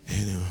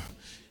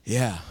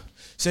 Yeah.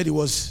 Said he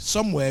was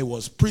somewhere, it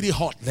was pretty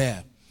hot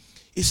there.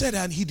 He said,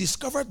 and he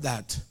discovered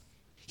that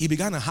he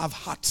began to have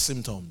heart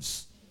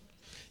symptoms.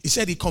 He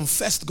said he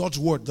confessed God's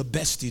word the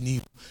best he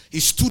knew.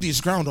 He stood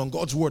his ground on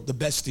God's word the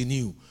best he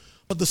knew.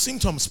 But the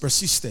symptoms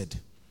persisted.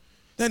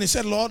 Then he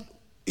said, Lord,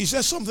 is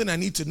there something I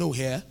need to know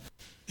here?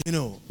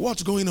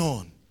 What's going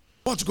on?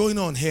 What's going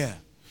on here?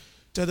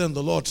 So then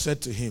the Lord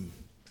said to him,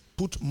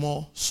 put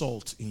more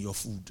salt in your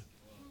food.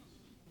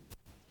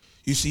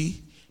 You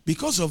see,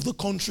 because of the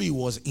country he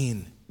was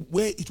in,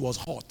 where it was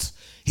hot,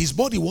 his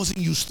body wasn't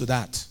used to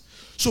that.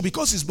 So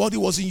because his body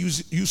wasn't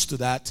used to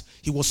that,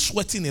 he was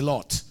sweating a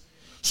lot.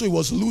 So he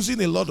was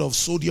losing a lot of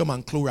sodium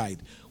and chloride,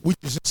 which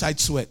is inside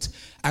sweat.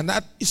 And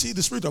that, you see,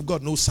 the Spirit of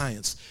God knows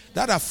science.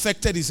 That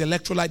affected his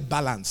electrolyte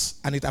balance,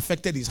 and it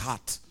affected his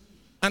heart.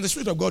 And the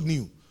Spirit of God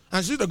knew. And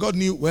the Spirit of God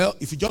knew, well,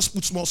 if he just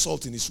puts more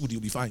salt in his food, he'll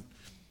be fine.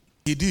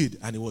 He did,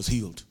 and he was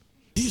healed.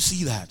 Do you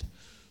see that?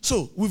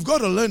 So we've got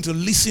to learn to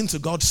listen to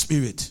God's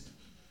Spirit.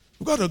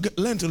 We've got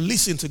to learn to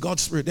listen to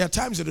God's Spirit. There are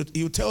times that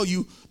he will tell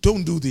you,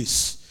 don't do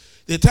this.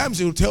 There are times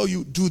he will tell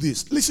you, do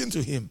this. Listen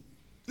to him.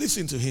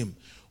 Listen to him.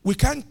 We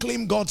can't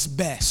claim God's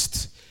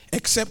best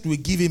except we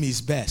give him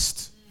his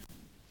best.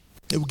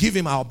 We give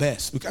him our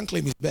best. We can't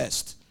claim his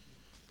best.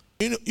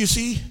 You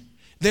see,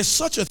 there's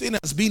such a thing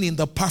as being in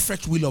the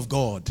perfect will of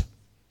God.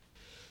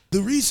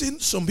 The reason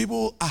some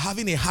people are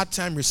having a hard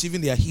time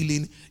receiving their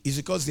healing is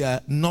because they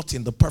are not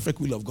in the perfect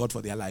will of God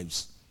for their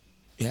lives.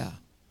 Yeah,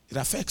 it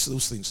affects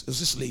those things. There's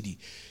this lady,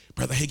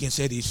 Brother Hagin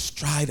said he's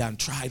tried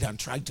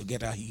to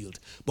get her healed,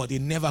 but he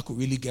never could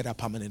really get her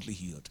permanently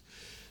healed.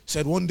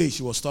 Said one day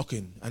she was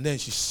talking, and then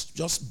she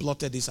just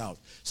blotted this out.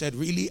 Said,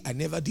 really, I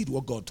never did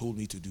what God told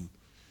me to do.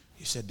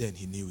 He said then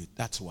he knew it.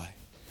 That's why.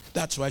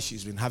 That's why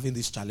she's been having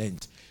this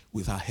challenge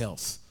with her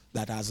health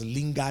that has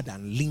lingered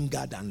and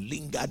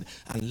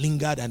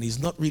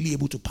is not really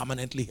able to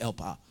permanently help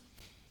her.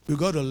 We've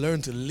got to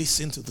learn to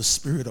listen to the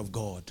Spirit of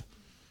God.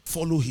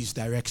 Follow his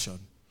direction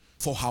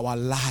for our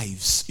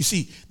lives. You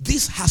see,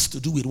 this has to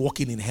do with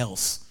walking in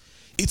health.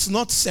 It's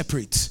not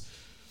separate.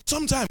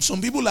 Sometimes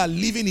some people are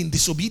living in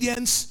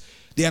disobedience.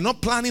 They are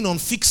not planning on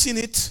fixing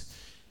it.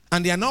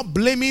 And they are not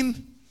blaming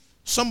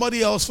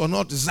somebody else for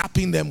not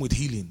zapping them with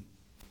healing.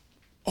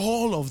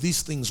 All of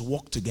these things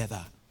work together.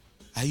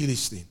 Are you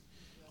listening?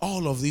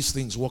 All of these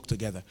things work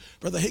together.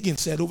 Brother Hagin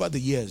said over the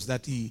years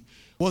that he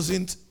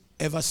wasn't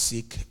ever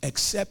sick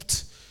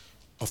except,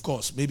 of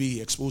course, maybe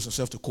he exposed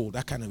himself to cold,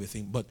 that kind of a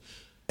thing. But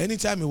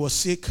anytime he was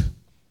sick,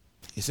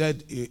 he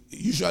said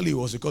usually it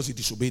was because he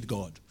disobeyed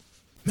God.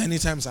 Many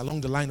times along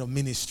the line of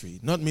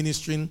ministry, not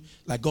ministering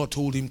like God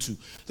told him to.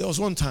 There was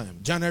one time,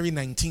 January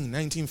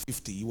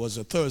 1950, it was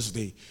a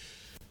Thursday.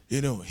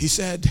 He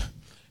said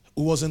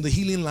he was in the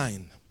healing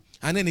line.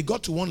 And then he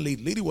got to one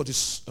lady. Lady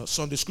was a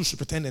Sunday school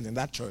superintendent in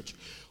that church.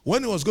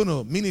 When he was going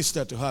to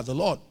minister to her, the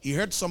Lord, he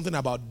heard something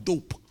about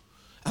dope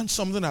and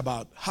something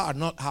about her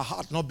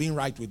heart not being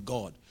right with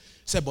God.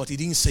 He said, but he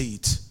didn't say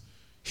it.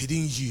 He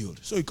didn't yield.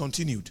 So he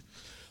continued.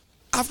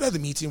 After the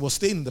meeting, he was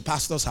staying in the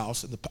pastor's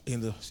house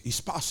in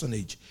his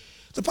parsonage.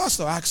 The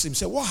pastor asked him,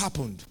 said, what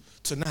happened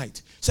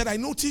tonight? He said, I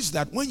noticed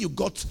that when you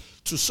got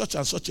to such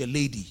and such a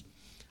lady,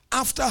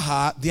 after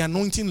her, the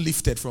anointing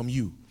lifted from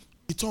you.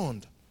 He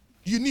turned.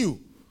 You knew.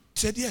 He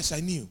said, yes,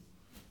 I knew.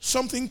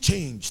 Something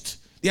changed.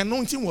 The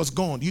anointing was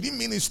gone. You didn't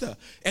minister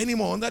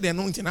anymore under the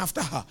anointing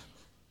after her.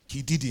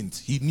 He didn't.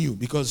 He knew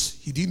because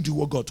he didn't do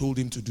what God told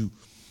him to do.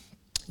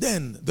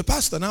 Then the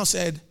pastor now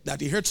said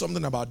that he heard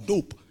something about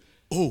dope.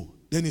 Oh,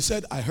 then he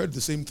said, I heard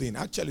the same thing.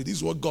 Actually, this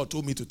is what God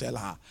told me to tell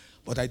her,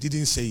 but I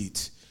didn't say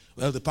it.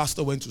 Well, the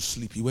pastor went to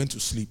sleep. He went to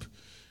sleep.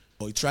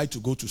 Or he tried to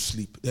go to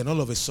sleep. Then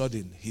all of a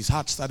sudden, his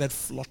heart started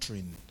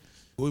fluttering.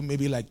 Going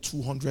maybe like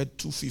 200,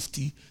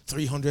 250,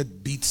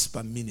 300 beats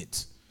per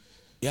minute.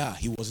 Yeah,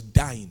 he was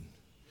dying.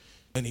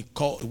 And he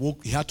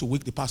had to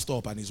wake the pastor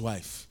up and his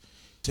wife.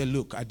 Say,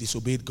 look, I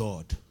disobeyed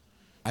God.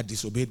 I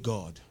disobeyed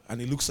God.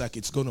 And it looks like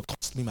it's going to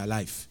cost me my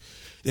life.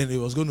 Then he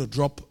was going to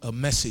drop a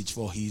message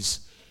for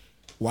his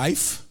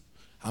wife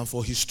and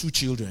for his 2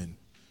 children.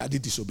 I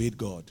did disobeyed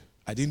God.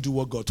 I didn't do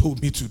what God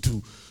told me to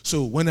do.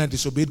 So when I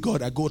disobeyed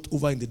God, I got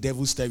over in the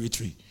devil's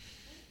territory.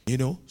 You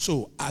know?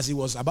 So as he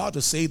was about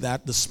to say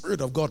that, the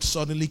Spirit of God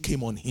suddenly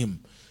came on him.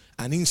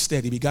 And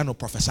instead, he began to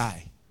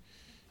prophesy.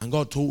 And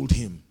God told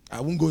him,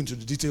 I won't go into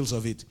the details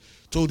of it,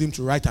 told him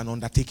to write an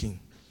undertaking.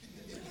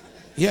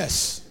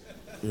 Yes,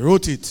 he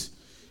wrote it.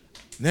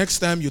 Next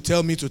time you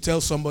tell me to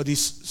tell somebody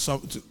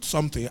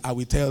something, I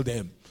will tell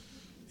them.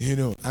 You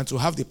know, and to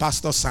have the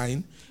pastor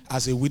sign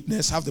as a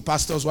witness, have the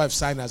pastor's wife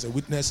sign as a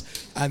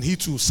witness, and he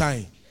too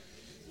sign.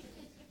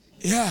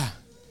 Yeah.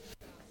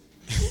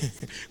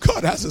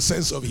 God has a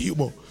sense of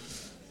humor.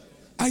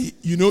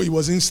 He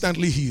was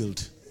instantly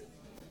healed.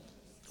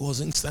 He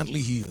was instantly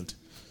healed.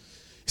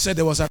 He said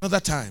there was another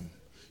time,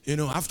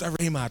 after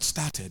Rhema had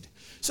started,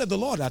 he said the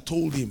Lord had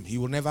told him he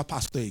will never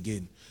pastor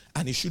again.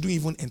 And he shouldn't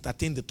even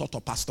entertain the thought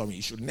of pastoring.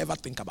 He should never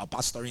think about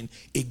pastoring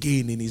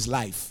again in his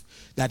life.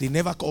 That he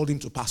never called him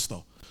to pastor.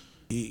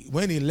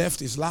 When he left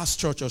his last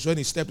church, or when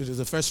he stepped into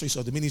the first phase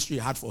of the ministry he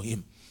had for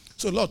him.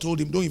 So the Lord told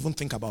him, don't even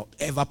think about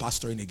ever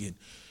pastoring again.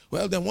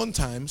 Well, then one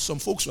time, some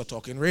folks were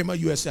talking. Rhema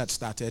USA had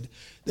started.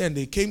 Then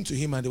they came to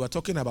him and they were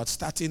talking about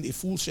starting a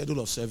full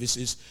schedule of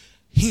services.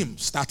 Him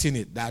starting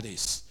it, that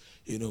is.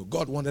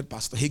 God wanted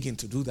Pastor Hagin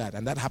to do that.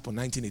 And that happened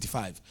in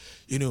 1985.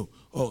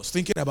 I was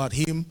thinking about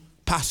him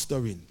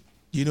pastoring.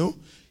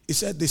 He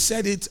said they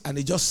said it and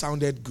it just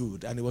sounded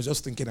good. And he was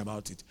just thinking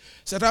about it.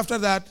 Said after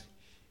that,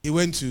 he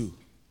went to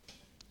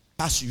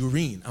pass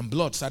urine and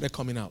blood started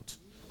coming out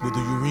with the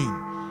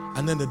urine.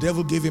 And then the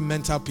devil gave him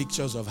mental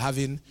pictures of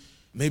having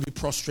maybe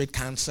prostate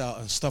cancer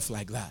and stuff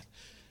like that.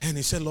 And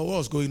he said, Lord,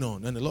 what's going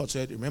on? And the Lord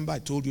said, remember I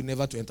told you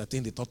never to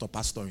entertain the thought of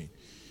pastoring.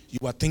 You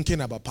were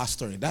thinking about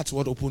pastoring. That's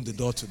what opened the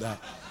door to that.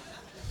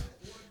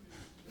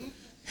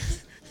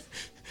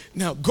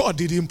 Now, God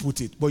didn't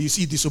put it, but you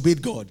see, he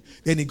disobeyed God.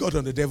 Then he got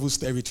on the devil's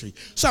territory.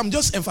 So I'm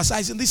just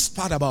emphasizing this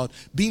part about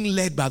being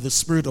led by the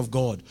Spirit of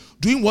God.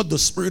 Doing what the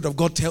Spirit of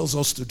God tells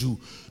us to do.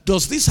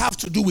 Does this have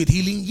to do with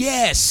healing?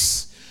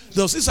 Yes.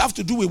 Does this have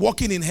to do with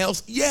walking in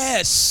health?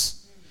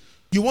 Yes.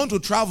 You want to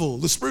travel.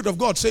 The Spirit of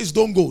God says,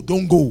 don't go.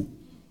 Don't go.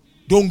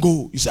 Don't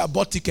go. You say, I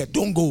bought ticket.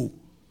 Don't go.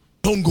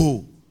 Don't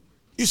go.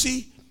 You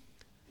see,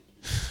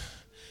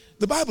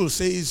 the Bible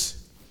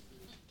says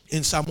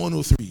in Psalm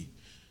 103,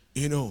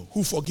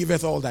 who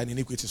forgiveth all thine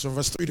iniquities, from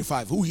verse 3 to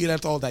 5, who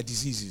healeth all thy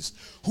diseases,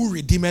 who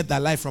redeemeth thy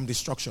life from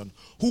destruction,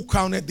 who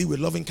crowneth thee with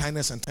loving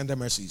kindness and tender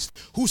mercies,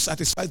 who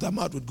satisfies thy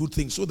mouth with good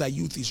things, so thy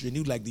youth is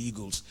renewed like the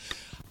eagles.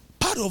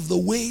 Part of the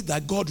way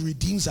that God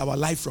redeems our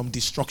life from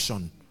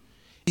destruction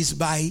is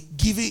by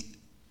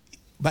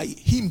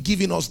him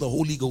giving us the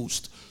Holy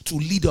Ghost to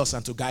lead us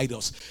and to guide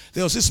us.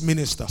 There was this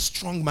minister,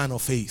 strong man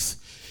of faith.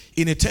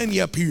 In a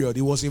 10-year period,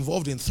 he was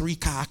involved in 3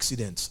 car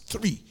accidents.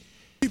 3.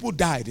 People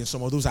died in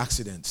some of those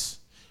accidents.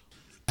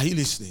 Are you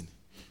listening?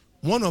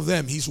 One of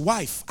them, his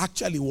wife,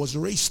 actually was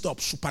raised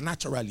up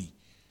supernaturally.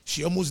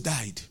 She almost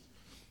died.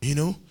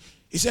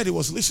 He said he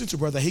was listening to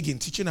Brother Hagin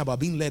teaching about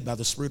being led by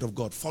the Spirit of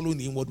God, following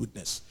the inward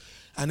witness.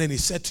 And then he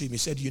said to him,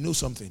 you know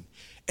something?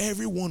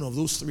 Every one of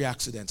those 3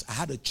 accidents, I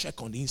had a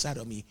check on the inside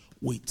of me.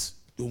 Wait,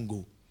 don't go.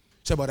 He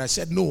said, but I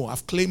said, no,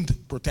 I've claimed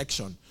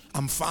protection.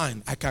 I'm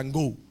fine. I can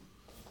go.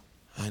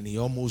 And he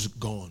almost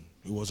gone.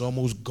 He was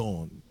almost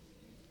gone.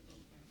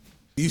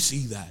 You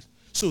see that?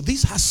 So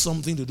this has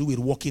something to do with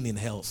walking in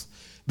health.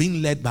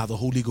 Being led by the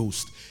Holy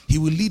Ghost. He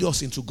will lead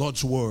us into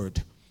God's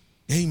word.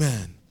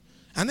 Amen.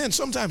 And then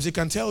sometimes he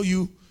can tell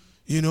you,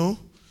 he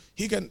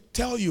can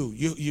tell you,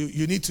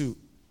 you need to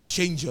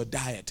change your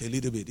diet a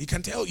little bit. He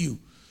can tell you,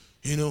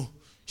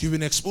 you've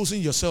been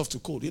exposing yourself to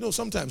cold.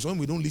 Sometimes when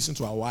we don't listen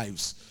to our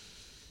wives,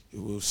 it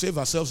will save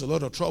ourselves a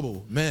lot of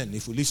trouble. Men,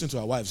 if we listen to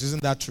our wives,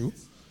 isn't that true?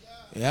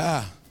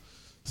 Yeah.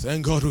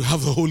 Thank God we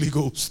have the Holy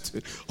Ghost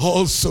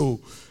also.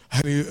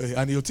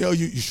 And he'll tell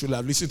you should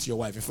have listened to your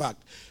wife. In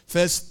fact,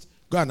 first,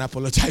 go and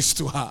apologize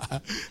to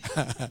her.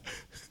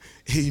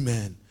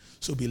 Amen.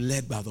 So be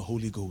led by the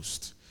Holy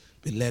Ghost.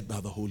 Be led by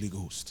the Holy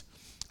Ghost.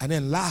 And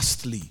then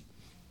lastly,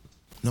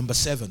 number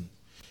 7,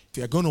 if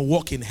you're going to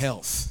walk in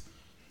health,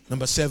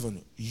 number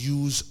 7,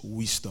 use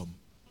wisdom.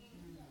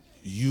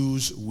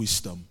 Use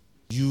wisdom.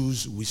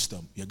 Use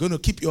wisdom. You're going to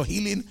keep your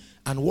healing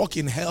and walk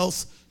in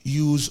health,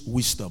 use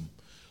wisdom.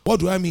 What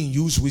do I mean,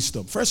 use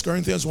wisdom? 1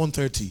 Corinthians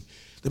 1:30.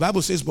 The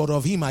Bible says, but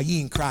of him are ye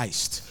in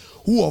Christ,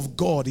 who of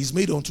God is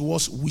made unto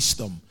us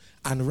wisdom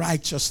and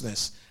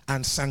righteousness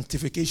and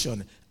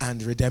sanctification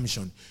and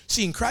redemption.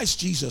 See, in Christ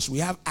Jesus, we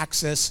have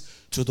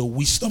access to the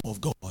wisdom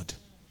of God.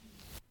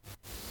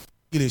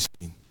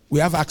 We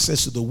have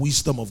access to the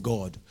wisdom of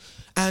God.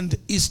 And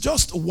it's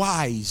just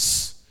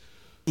wise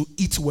to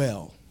eat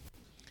well.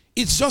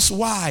 It's just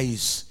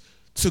wise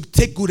to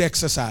take good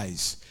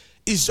exercise.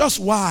 It's just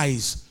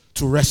wise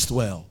to rest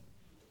well.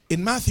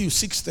 In Mark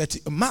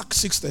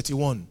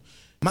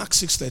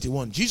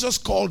 6:31, Jesus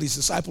called his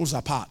disciples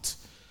apart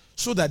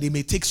so that they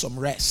may take some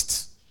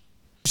rest.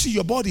 See,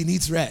 your body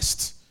needs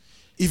rest.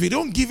 If you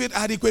don't give it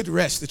adequate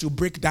rest, it will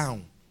break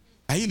down.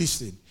 Are you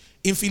listening?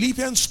 In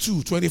Philippians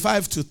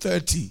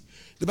 2:25-30,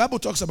 the Bible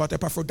talks about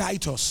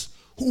Epaphroditus,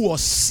 who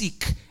was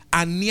sick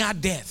and near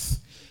death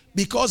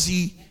because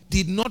he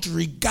did not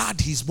regard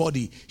his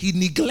body. He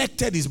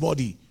neglected his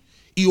body.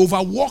 He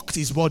overworked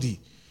his body.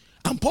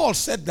 And Paul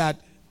said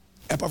that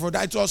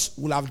Epaphroditus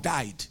will have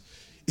died.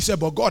 He said,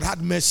 but God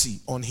had mercy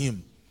on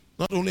him.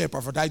 Not only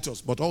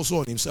Epaphroditus, but also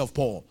on himself,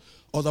 Paul.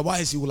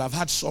 Otherwise, he will have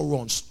had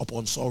sorrow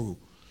upon sorrow.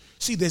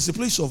 See, there's a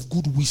place of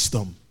good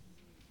wisdom.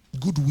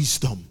 Good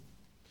wisdom.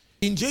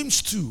 In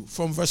James 2,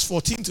 from verse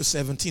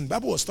 14-17, the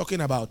Bible was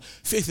talking about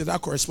faith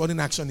without corresponding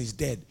action is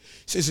dead.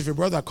 It says, if your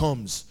brother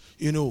comes,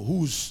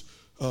 who's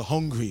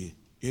hungry,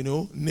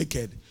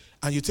 naked,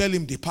 and you tell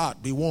him,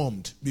 depart, be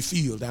warmed, be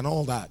filled, and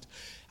all that,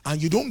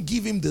 and you don't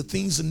give him the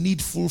things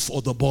needful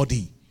for the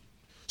body.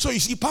 So you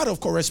see, part of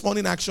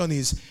corresponding action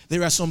is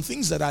there are some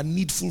things that are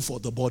needful for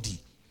the body.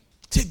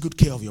 Take good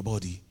care of your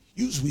body.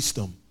 Use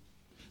wisdom.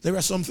 There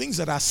are some things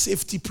that are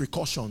safety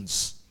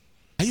precautions.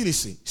 Are you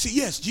listening? See,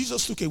 yes,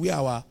 Jesus took away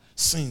our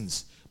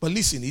sins. But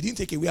listen, he didn't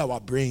take away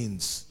our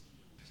brains.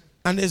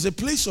 And there's a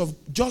place of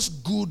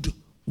just good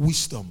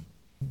wisdom.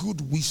 Good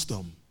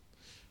wisdom.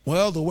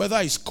 Well, the weather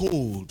is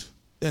cold.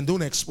 Then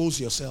don't expose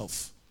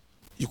yourself.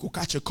 You could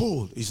catch a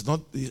cold. It's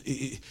not,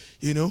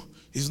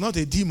 it's not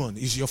a demon.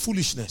 It's your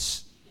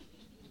foolishness.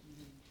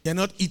 You're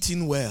not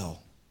eating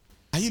well.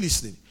 Are you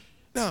listening?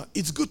 Now,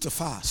 it's good to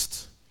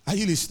fast. Are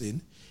you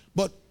listening?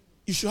 But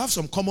you should have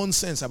some common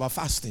sense about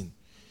fasting.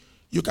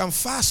 You can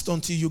fast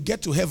until you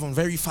get to heaven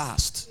very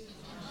fast.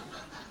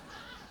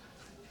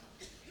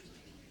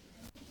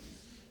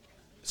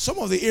 Some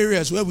of the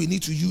areas where we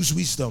need to use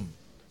wisdom.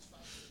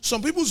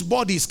 Some people's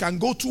bodies can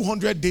go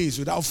 200 days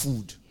without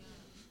food.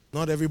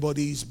 Not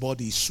everybody's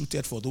body is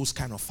suited for those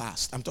kind of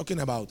fast. I'm talking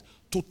about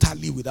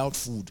totally without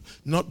food.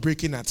 Not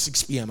breaking at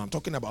 6 p.m. I'm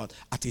talking about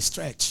at a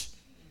stretch.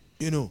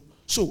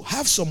 So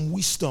have some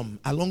wisdom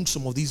along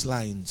some of these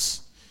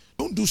lines.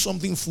 Don't do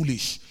something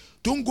foolish.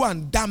 Don't go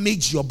and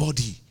damage your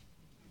body.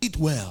 Eat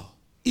well.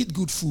 Eat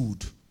good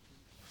food.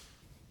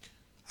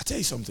 I tell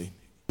you something.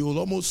 You will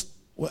almost,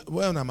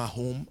 when I'm at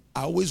home,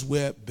 I always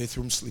wear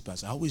bathroom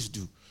slippers. I always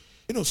do.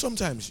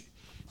 Sometimes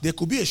there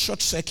could be a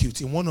short circuit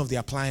in one of the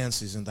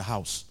appliances in the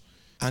house.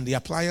 And the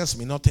appliance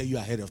may not tell you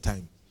ahead of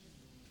time.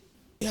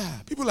 Yeah,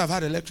 people have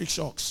had electric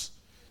shocks.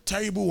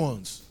 Terrible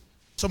ones.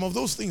 Some of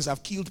those things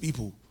have killed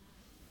people.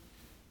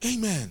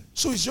 Amen.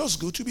 So it's just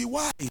good to be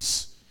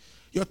wise.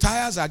 Your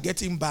tires are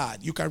getting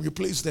bad. You can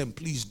replace them.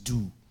 Please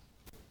do.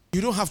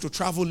 You don't have to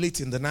travel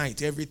late in the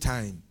night every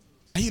time.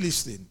 Are you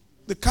listening?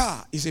 The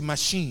car is a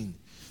machine.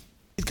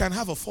 It can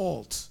have a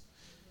fault.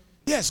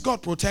 Yes,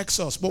 God protects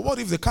us. But what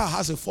if the car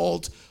has a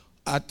fault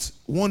at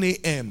 1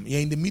 a.m.?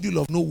 You're in the middle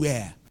of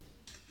nowhere.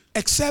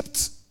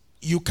 Except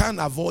you can't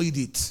avoid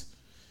it.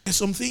 There's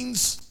some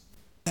things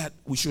that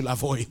we should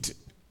avoid.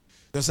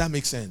 Does that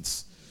make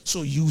sense?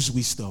 So use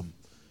wisdom.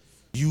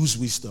 Use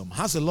wisdom.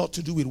 Has a lot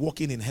to do with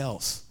walking in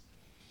health.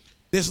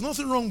 There's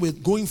nothing wrong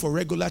with going for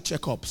regular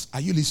checkups.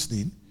 Are you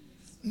listening?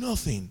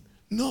 Nothing.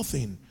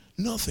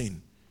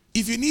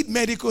 If you need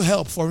medical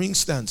help, for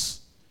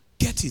instance,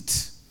 get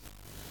it.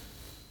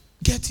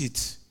 Get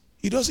it.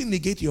 It doesn't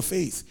negate your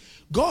faith.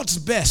 God's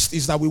best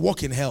is that we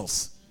walk in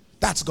health.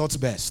 That's God's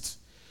best.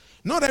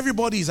 Not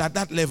everybody is at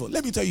that level.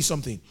 Let me tell you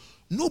something.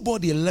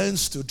 Nobody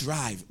learns to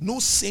drive. No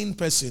sane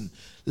person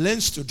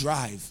learns to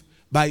drive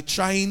by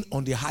trying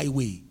on the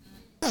highway.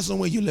 That's not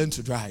where you learn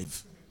to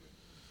drive.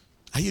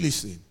 Are you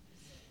listening?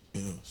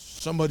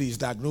 Somebody is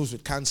diagnosed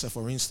with cancer,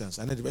 for instance,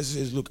 and then the person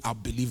says, look, I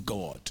believe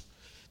God.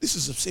 This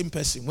is the same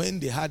person. When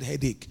they had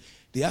headache,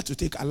 they had to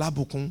take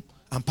Alabukun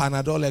and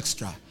Panadol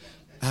Extra.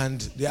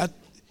 And they had,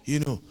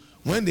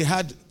 when they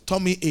had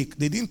tummy ache,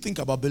 they didn't think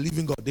about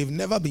believing God. They've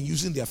never been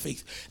using their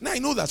faith. Now I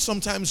know that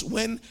sometimes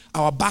when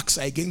our backs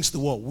are against the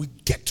wall, we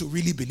get to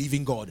really believe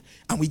in God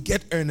and we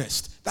get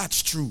earnest.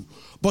 That's true.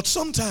 But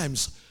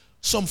sometimes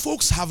some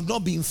folks have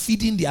not been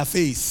feeding their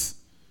faith.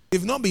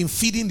 They've not been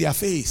feeding their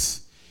faith.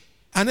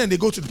 And then they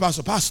go to the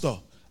pastor, Pastor,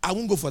 I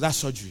won't go for that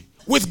surgery.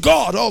 With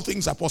God, all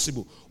things are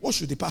possible. What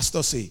should the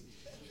pastor say?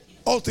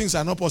 All things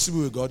are not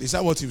possible with God. Is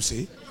that what he will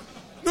say?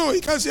 No, he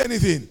can't say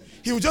anything.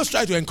 He will just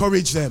try to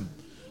encourage them.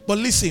 But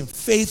listen,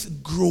 faith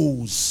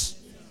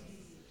grows.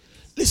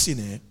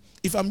 Listen,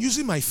 if I'm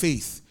using my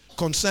faith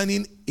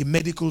concerning a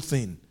medical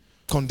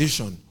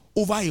condition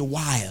over a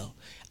while,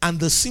 and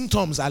the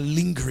symptoms are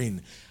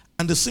lingering,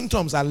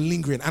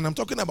 and I'm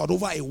talking about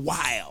over a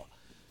while,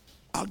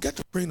 I'll get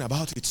to praying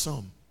about it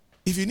some.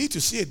 If you need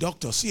to see a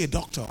doctor, see a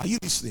doctor. Are you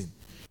listening?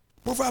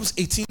 Proverbs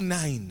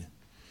 18:9.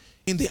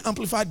 In the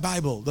Amplified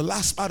Bible, the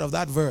last part of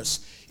that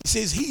verse, it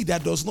says, he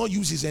that does not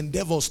use his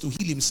endeavors to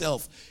heal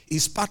himself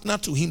is partner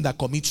to him that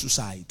commits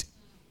suicide.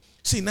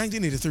 See,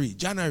 1983,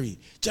 January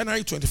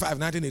 25,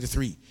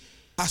 1983,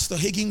 Pastor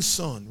Hagin's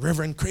son,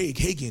 Reverend Craig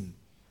Hagin,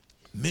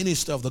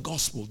 minister of the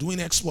gospel, doing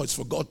exploits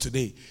for God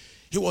today.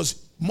 He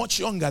was much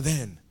younger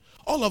then.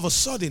 All of a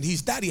sudden,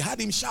 his daddy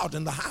had him shout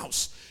in the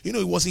house. He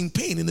was in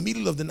pain in the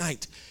middle of the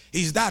night.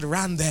 His dad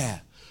ran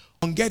there.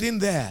 On getting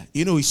there,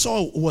 he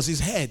saw it was his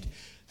head.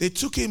 They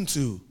took him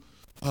to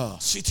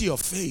City of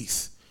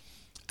Faith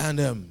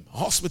and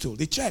hospital.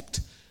 They checked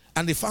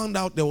and they found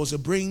out there was a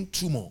brain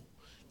tumor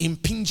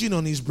impinging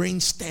on his brain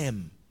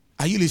stem.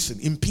 Are you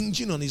listening?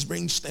 Impinging on his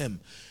brain stem.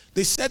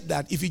 They said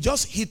that if he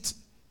just hit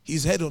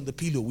his head on the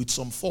pillow with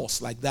some force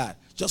like that,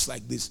 just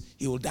like this,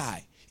 he will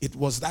die. It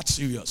was that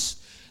serious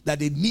that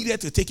they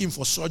needed to take him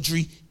for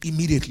surgery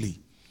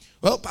immediately.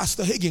 Well,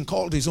 Pastor Hagin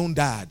called his own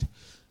dad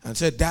and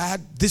said,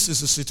 Dad, this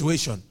is the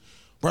situation.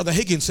 Brother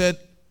Hagin said,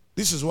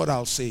 this is what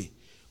I'll say.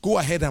 Go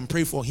ahead and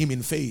pray for him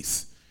in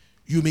faith.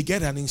 You may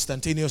get an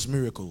instantaneous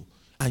miracle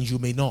and you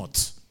may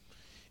not.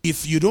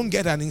 If you don't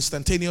get an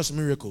instantaneous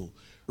miracle,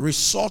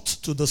 resort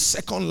to the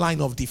second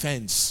line of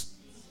defense.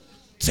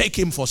 Take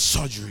him for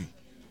surgery.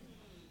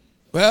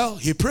 Well,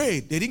 he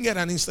prayed. They didn't get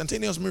an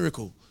instantaneous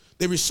miracle.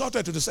 They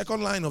resorted to the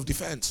second line of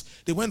defense.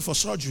 They went for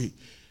surgery.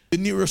 The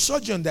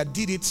neurosurgeon that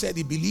did it said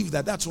he believed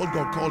that that's what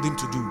God called him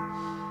to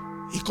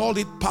do. He called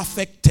it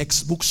perfect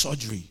textbook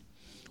surgery.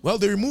 Well,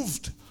 they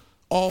removed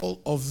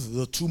all of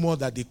the tumor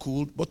that they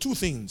could, but two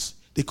things.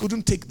 They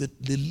couldn't take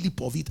the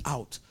lip of it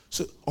out.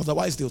 So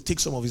otherwise they'll take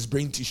some of his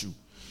brain tissue.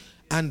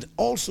 And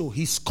also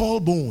his skull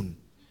bone,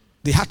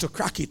 they had to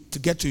crack it to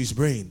get to his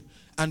brain.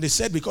 And they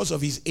said because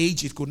of his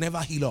age, it could never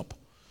heal up.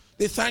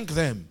 They thanked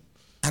them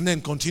and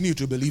then continued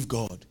to believe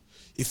God.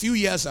 A few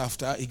years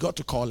after, he got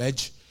to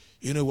college,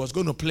 he was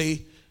going to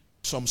play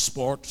some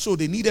sport. So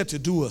they needed to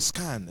do a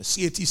scan, a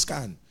CAT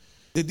scan.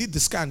 They did the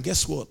scan.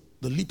 Guess what?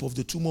 The lip of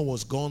the tumor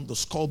was gone. The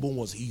skull bone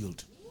was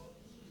healed.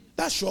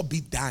 That sure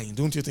beat dying,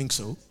 don't you think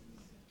so?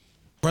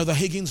 Brother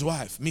Hagin's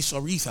wife, Miss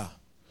Oretha,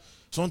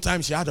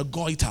 sometimes she had a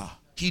goiter.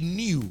 He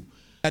knew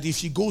that if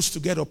she goes to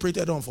get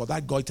operated on for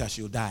that goiter,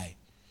 she'll die.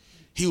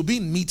 He'll be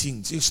in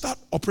meetings. He'll start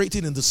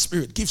operating in the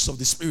spirit, gifts of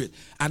the spirit.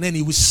 And then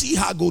he will see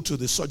her go to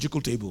the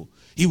surgical table.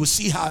 He will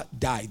see her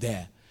die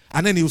there.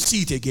 And then he'll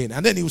see it again.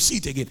 And then he'll see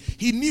it again.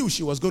 He knew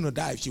she was going to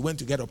die if she went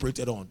to get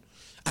operated on.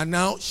 And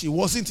now she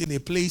wasn't in a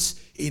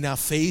place in her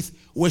faith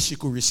where she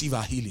could receive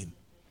her healing.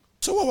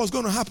 So what was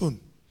going to happen?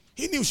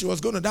 He knew she was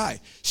going to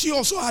die. She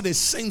also had a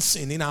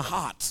sensing in her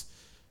heart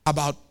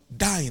about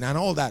dying and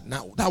all that.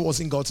 Now, that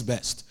wasn't God's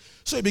best.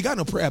 So he began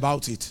to pray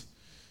about it.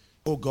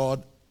 Oh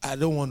God, I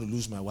don't want to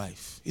lose my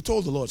wife. He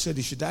told the Lord, said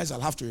if she dies,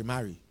 I'll have to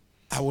remarry.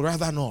 I would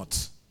rather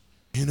not.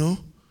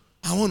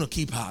 I want to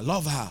keep her,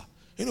 love her.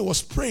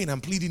 Was praying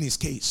and pleading his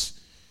case,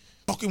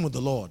 talking with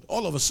the Lord.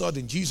 All of a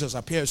sudden, Jesus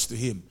appears to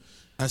him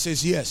and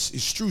says, yes,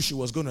 it's true she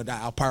was going to die.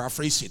 I'll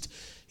paraphrase it.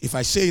 If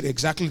I say it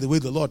exactly the way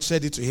the Lord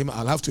said it to him,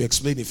 I'll have to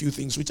explain a few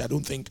things which I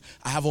don't think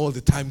I have all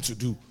the time to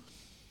do.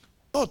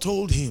 God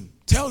told him,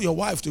 tell your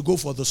wife to go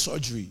for the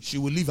surgery. She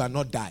will live and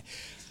not die.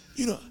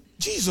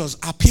 Jesus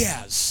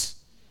appears.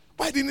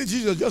 Why didn't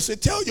Jesus just say,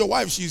 tell your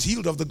wife she's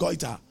healed of the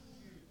goiter?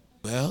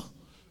 Well,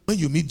 when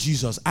you meet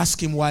Jesus,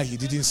 ask him why he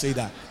didn't say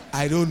that.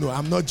 I don't know.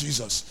 I'm not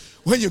Jesus.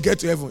 When you get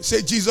to heaven,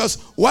 say, Jesus,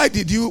 why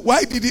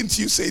didn't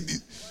you say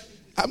this?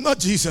 I'm not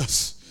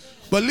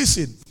Jesus. But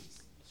listen,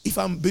 if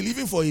I'm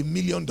believing for $1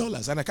 million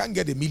and I can't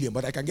get $1 million,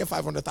 but I can get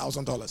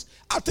 $500,000,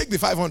 I'll take the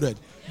 500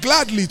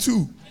 gladly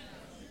too.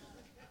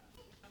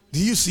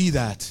 Do you see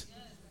that?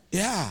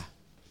 Yeah.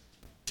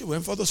 She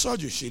went for the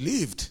surgery. She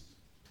lived.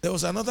 There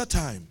was another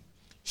time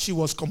she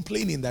was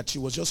complaining that she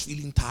was just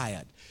feeling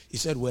tired. He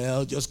said,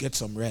 well, just get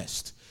some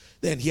rest.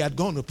 Then he had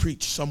gone to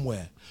preach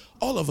somewhere.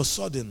 All of a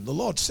sudden, the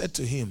Lord said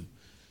to him,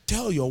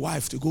 tell your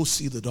wife to go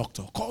see the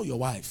doctor. Call your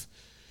wife.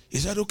 He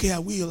said, okay, I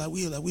will.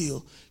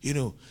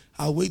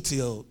 I'll wait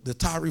till the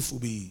tariff will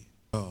be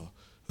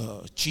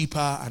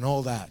cheaper and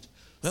all that.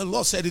 Then the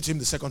Lord said it to him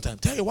the second time.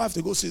 Tell your wife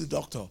to go see the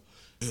doctor.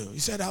 He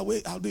said, I'll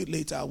do it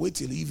later. I'll wait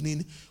till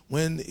evening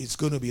when it's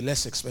going to be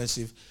less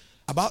expensive.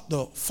 About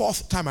the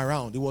fourth time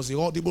around, it was the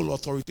audible,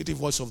 authoritative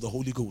voice of the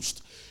Holy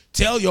Ghost.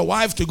 Tell your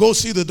wife to go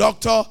see the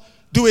doctor.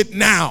 Do it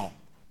now.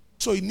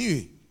 So he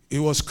knew it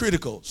was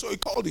critical. So he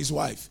called his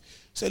wife.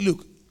 Said,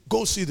 look,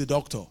 go see the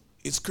doctor.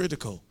 It's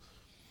critical.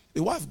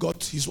 His wife got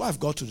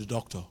to the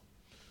doctor.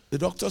 The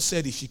doctor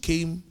said if she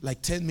came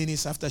like 10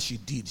 minutes after she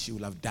did, she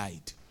would have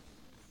died.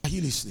 Are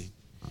you listening?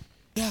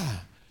 Yeah.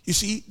 You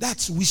see,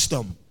 that's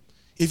wisdom.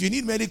 If you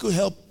need medical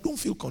help, don't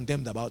feel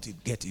condemned about it.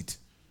 Get it.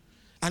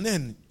 And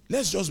then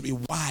let's just be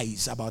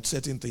wise about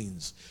certain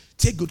things.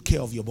 Take good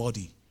care of your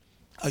body.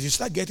 As you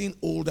start getting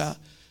older,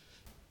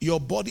 your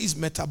body's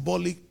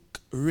metabolic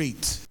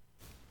rate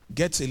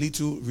gets a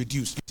little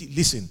reduced.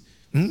 Listen,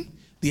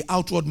 the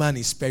outward man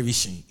is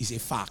perishing. It's a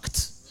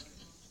fact.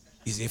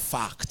 It's a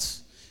fact.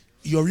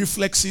 your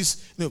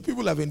reflexes,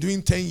 people have been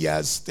doing 10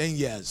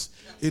 years.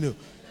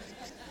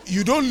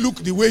 You don't look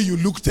the way you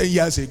looked 10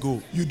 years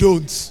ago. You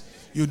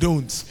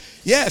don't.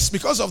 Yes,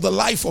 because of the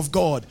life of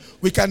God,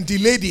 we can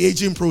delay the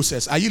aging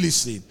process. Are you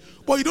listening?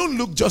 But you don't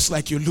look just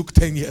like you looked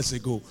 10 years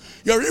ago.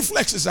 Your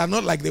reflexes are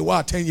not like they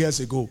were 10 years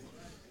ago.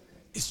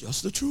 It's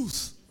just the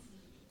truth.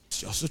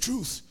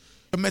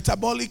 The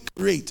metabolic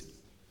rate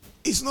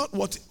is not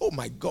what, oh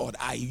my God,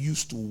 I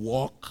used to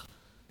walk.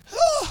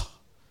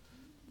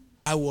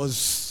 I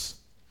was,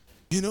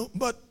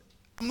 but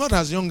I'm not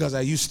as young as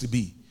I used to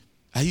be.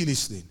 Are you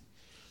listening?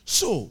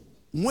 So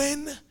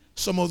when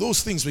some of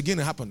those things begin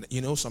to happen,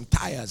 some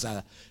tires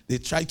they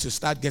try to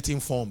start getting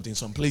formed in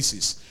some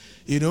places,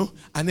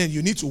 and then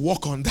you need to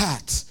work on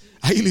that.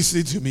 Are you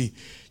listening to me?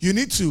 You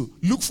need to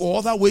look for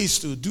other ways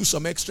to do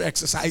some extra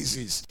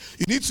exercises.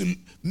 You need to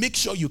make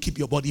sure you keep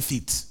your body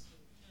fit.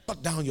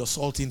 Cut down your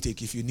salt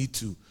intake if you need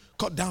to.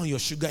 Cut down your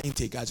sugar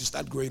intake as you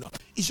start growing up.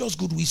 It's just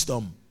good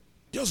wisdom.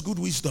 Just good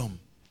wisdom.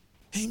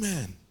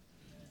 Amen.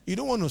 You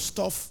don't want to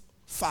stuff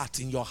fat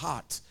in your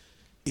heart,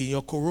 in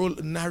your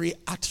coronary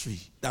artery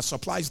that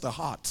supplies the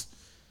heart,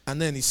 and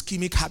then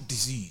ischemic heart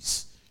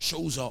disease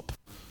shows up.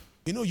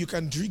 You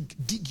can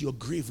dig your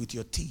grave with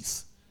your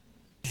teeth.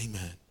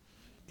 Amen.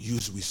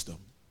 Use wisdom.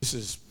 This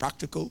is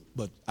practical,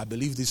 but I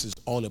believe this is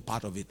all a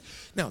part of it.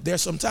 Now, there are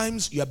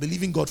sometimes you are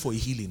believing God for a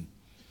healing.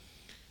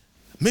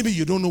 Maybe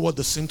you don't know what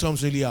the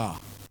symptoms really are.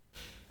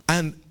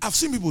 And I've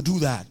seen people do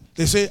that.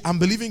 They say, I'm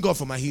believing God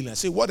for my healing. I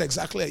say, what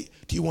exactly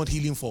do you want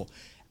healing for?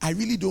 I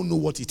really don't know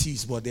what it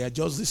is, but they are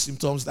just the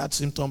symptoms, that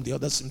symptom, the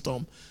other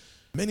symptom.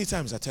 Many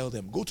times I tell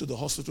them, go to the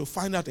hospital,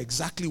 find out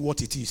exactly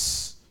what it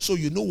is, so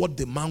you know what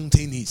the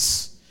mountain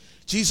is.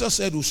 Jesus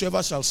said,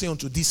 whosoever shall say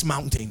unto this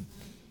mountain.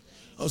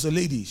 There was a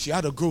lady, she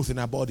had a growth in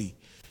her body.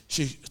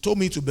 She told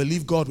me to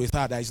believe God with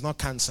her that it's not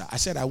cancer. I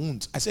said, I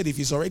won't. I said, if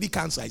it's already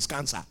cancer, it's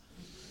cancer.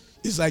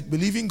 It's like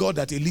believing God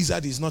that a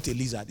lizard is not a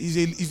lizard.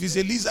 If it's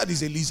a lizard,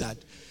 it's a lizard.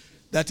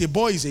 That a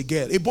boy is a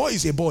girl. A boy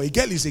is a boy. A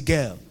girl is a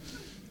girl.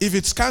 If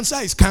it's cancer,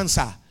 it's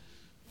cancer.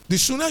 The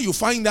sooner you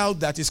find out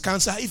that it's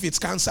cancer, if it's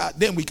cancer,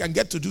 then we can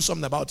get to do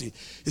something about it.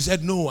 He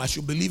said, no, I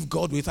should believe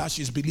God with her.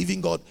 She's believing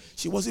God.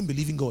 She wasn't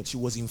believing God. She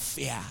was in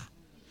fear.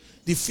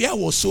 The fear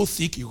was so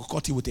thick, you could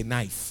cut it with a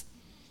knife.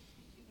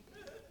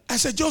 I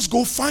said, just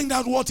go find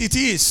out what it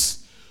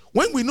is.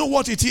 When we know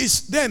what it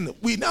is, then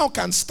we now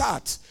can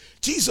start.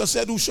 Jesus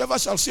said, whosoever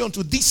shall say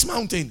unto this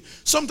mountain.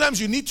 Sometimes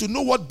you need to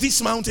know what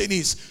this mountain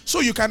is so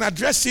you can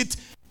address it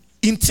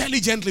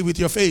intelligently with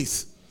your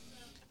faith.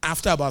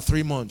 After about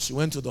 3 months, she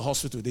went to the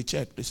hospital. They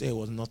checked. They said it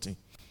was nothing.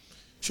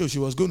 So she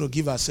was going to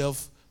give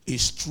herself a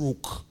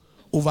stroke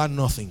over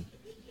nothing.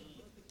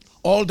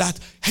 All that,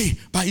 hey,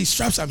 by his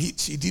stripes,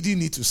 she didn't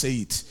need to say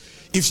it.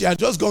 If she had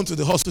just gone to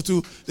the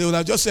hospital, they would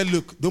have just said,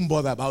 look, don't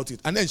bother about it.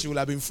 And then she would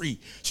have been free.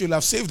 She would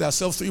have saved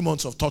herself 3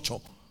 months of torture.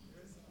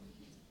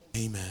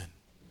 Amen.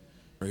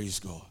 Praise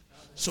God.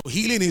 So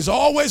healing is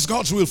always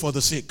God's will for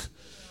the sick.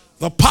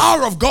 The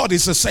power of God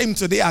is the same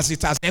today as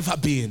it has ever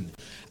been.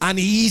 And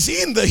he's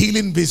in the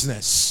healing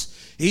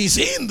business. He's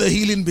in the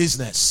healing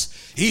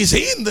business. He's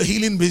in the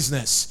healing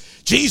business.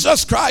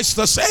 Jesus Christ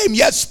the same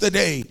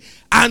yesterday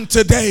and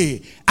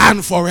today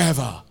and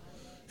forever.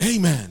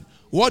 Amen.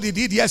 What he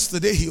did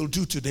yesterday, he'll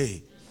do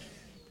today.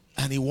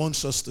 And he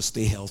wants us to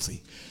stay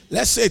healthy.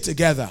 Let's say it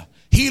together.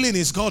 Healing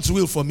is God's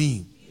will for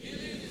me.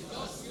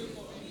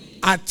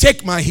 I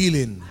take my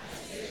healing.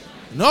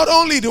 Not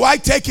only do I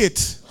take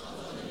it,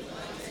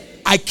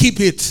 I keep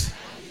it.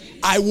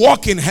 I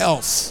walk in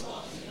health.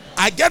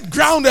 I get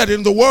grounded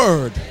in the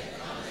Word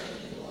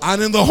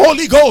and in the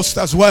Holy Ghost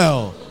as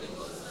well.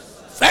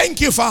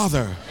 Thank you,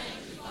 Father,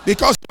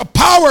 because your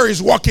power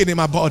is working in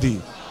my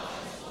body.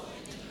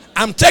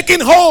 I'm taking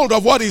hold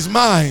of what is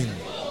mine.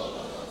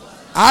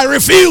 I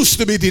refuse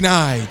to be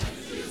denied.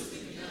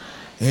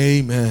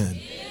 Amen.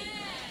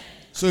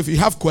 So if you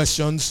have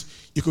questions,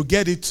 you could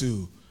get it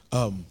to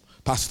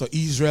Pastor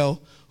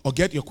Israel, or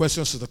get your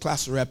questions to the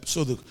class rep.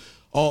 So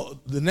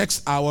the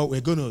next hour,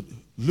 we're going to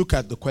look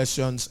at the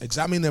questions,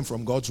 examine them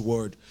from God's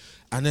Word,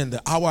 and then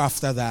the hour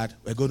after that,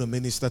 we're going to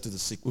minister to the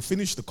sick. We'll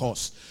finish the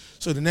course.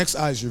 So the next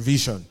hour is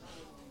revision.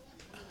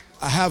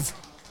 I have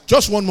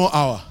just 1 more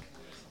hour.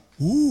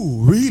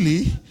 Ooh,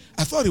 really?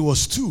 I thought it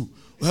was 2.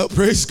 Well,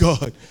 praise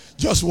God.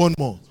 Just 1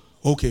 more.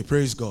 Okay,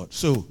 praise God.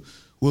 So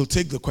we'll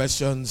take the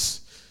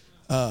questions.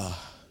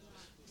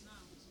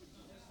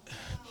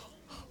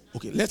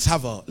 Okay, let's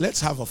have a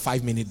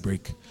 5-minute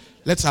break.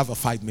 Let's have a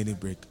 5-minute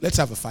break. Let's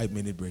have a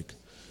 5-minute break.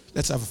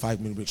 Let's have a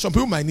 5-minute break. Some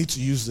people might need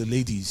to use the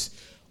ladies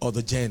or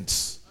the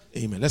gents.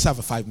 Amen. Let's have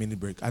a 5-minute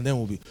break, and then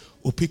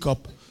we'll pick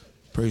up.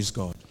 Praise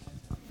God.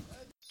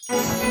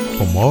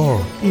 For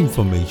more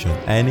information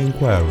and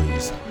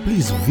inquiries,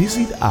 please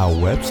visit our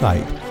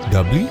website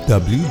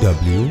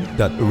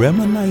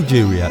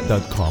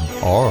www.remanigeria.com,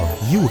 or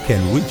you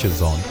can reach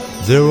us on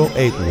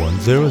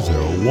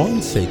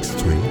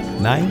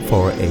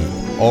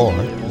 08100163948 or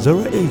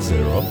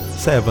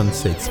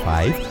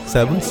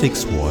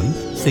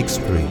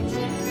 080-765-76163.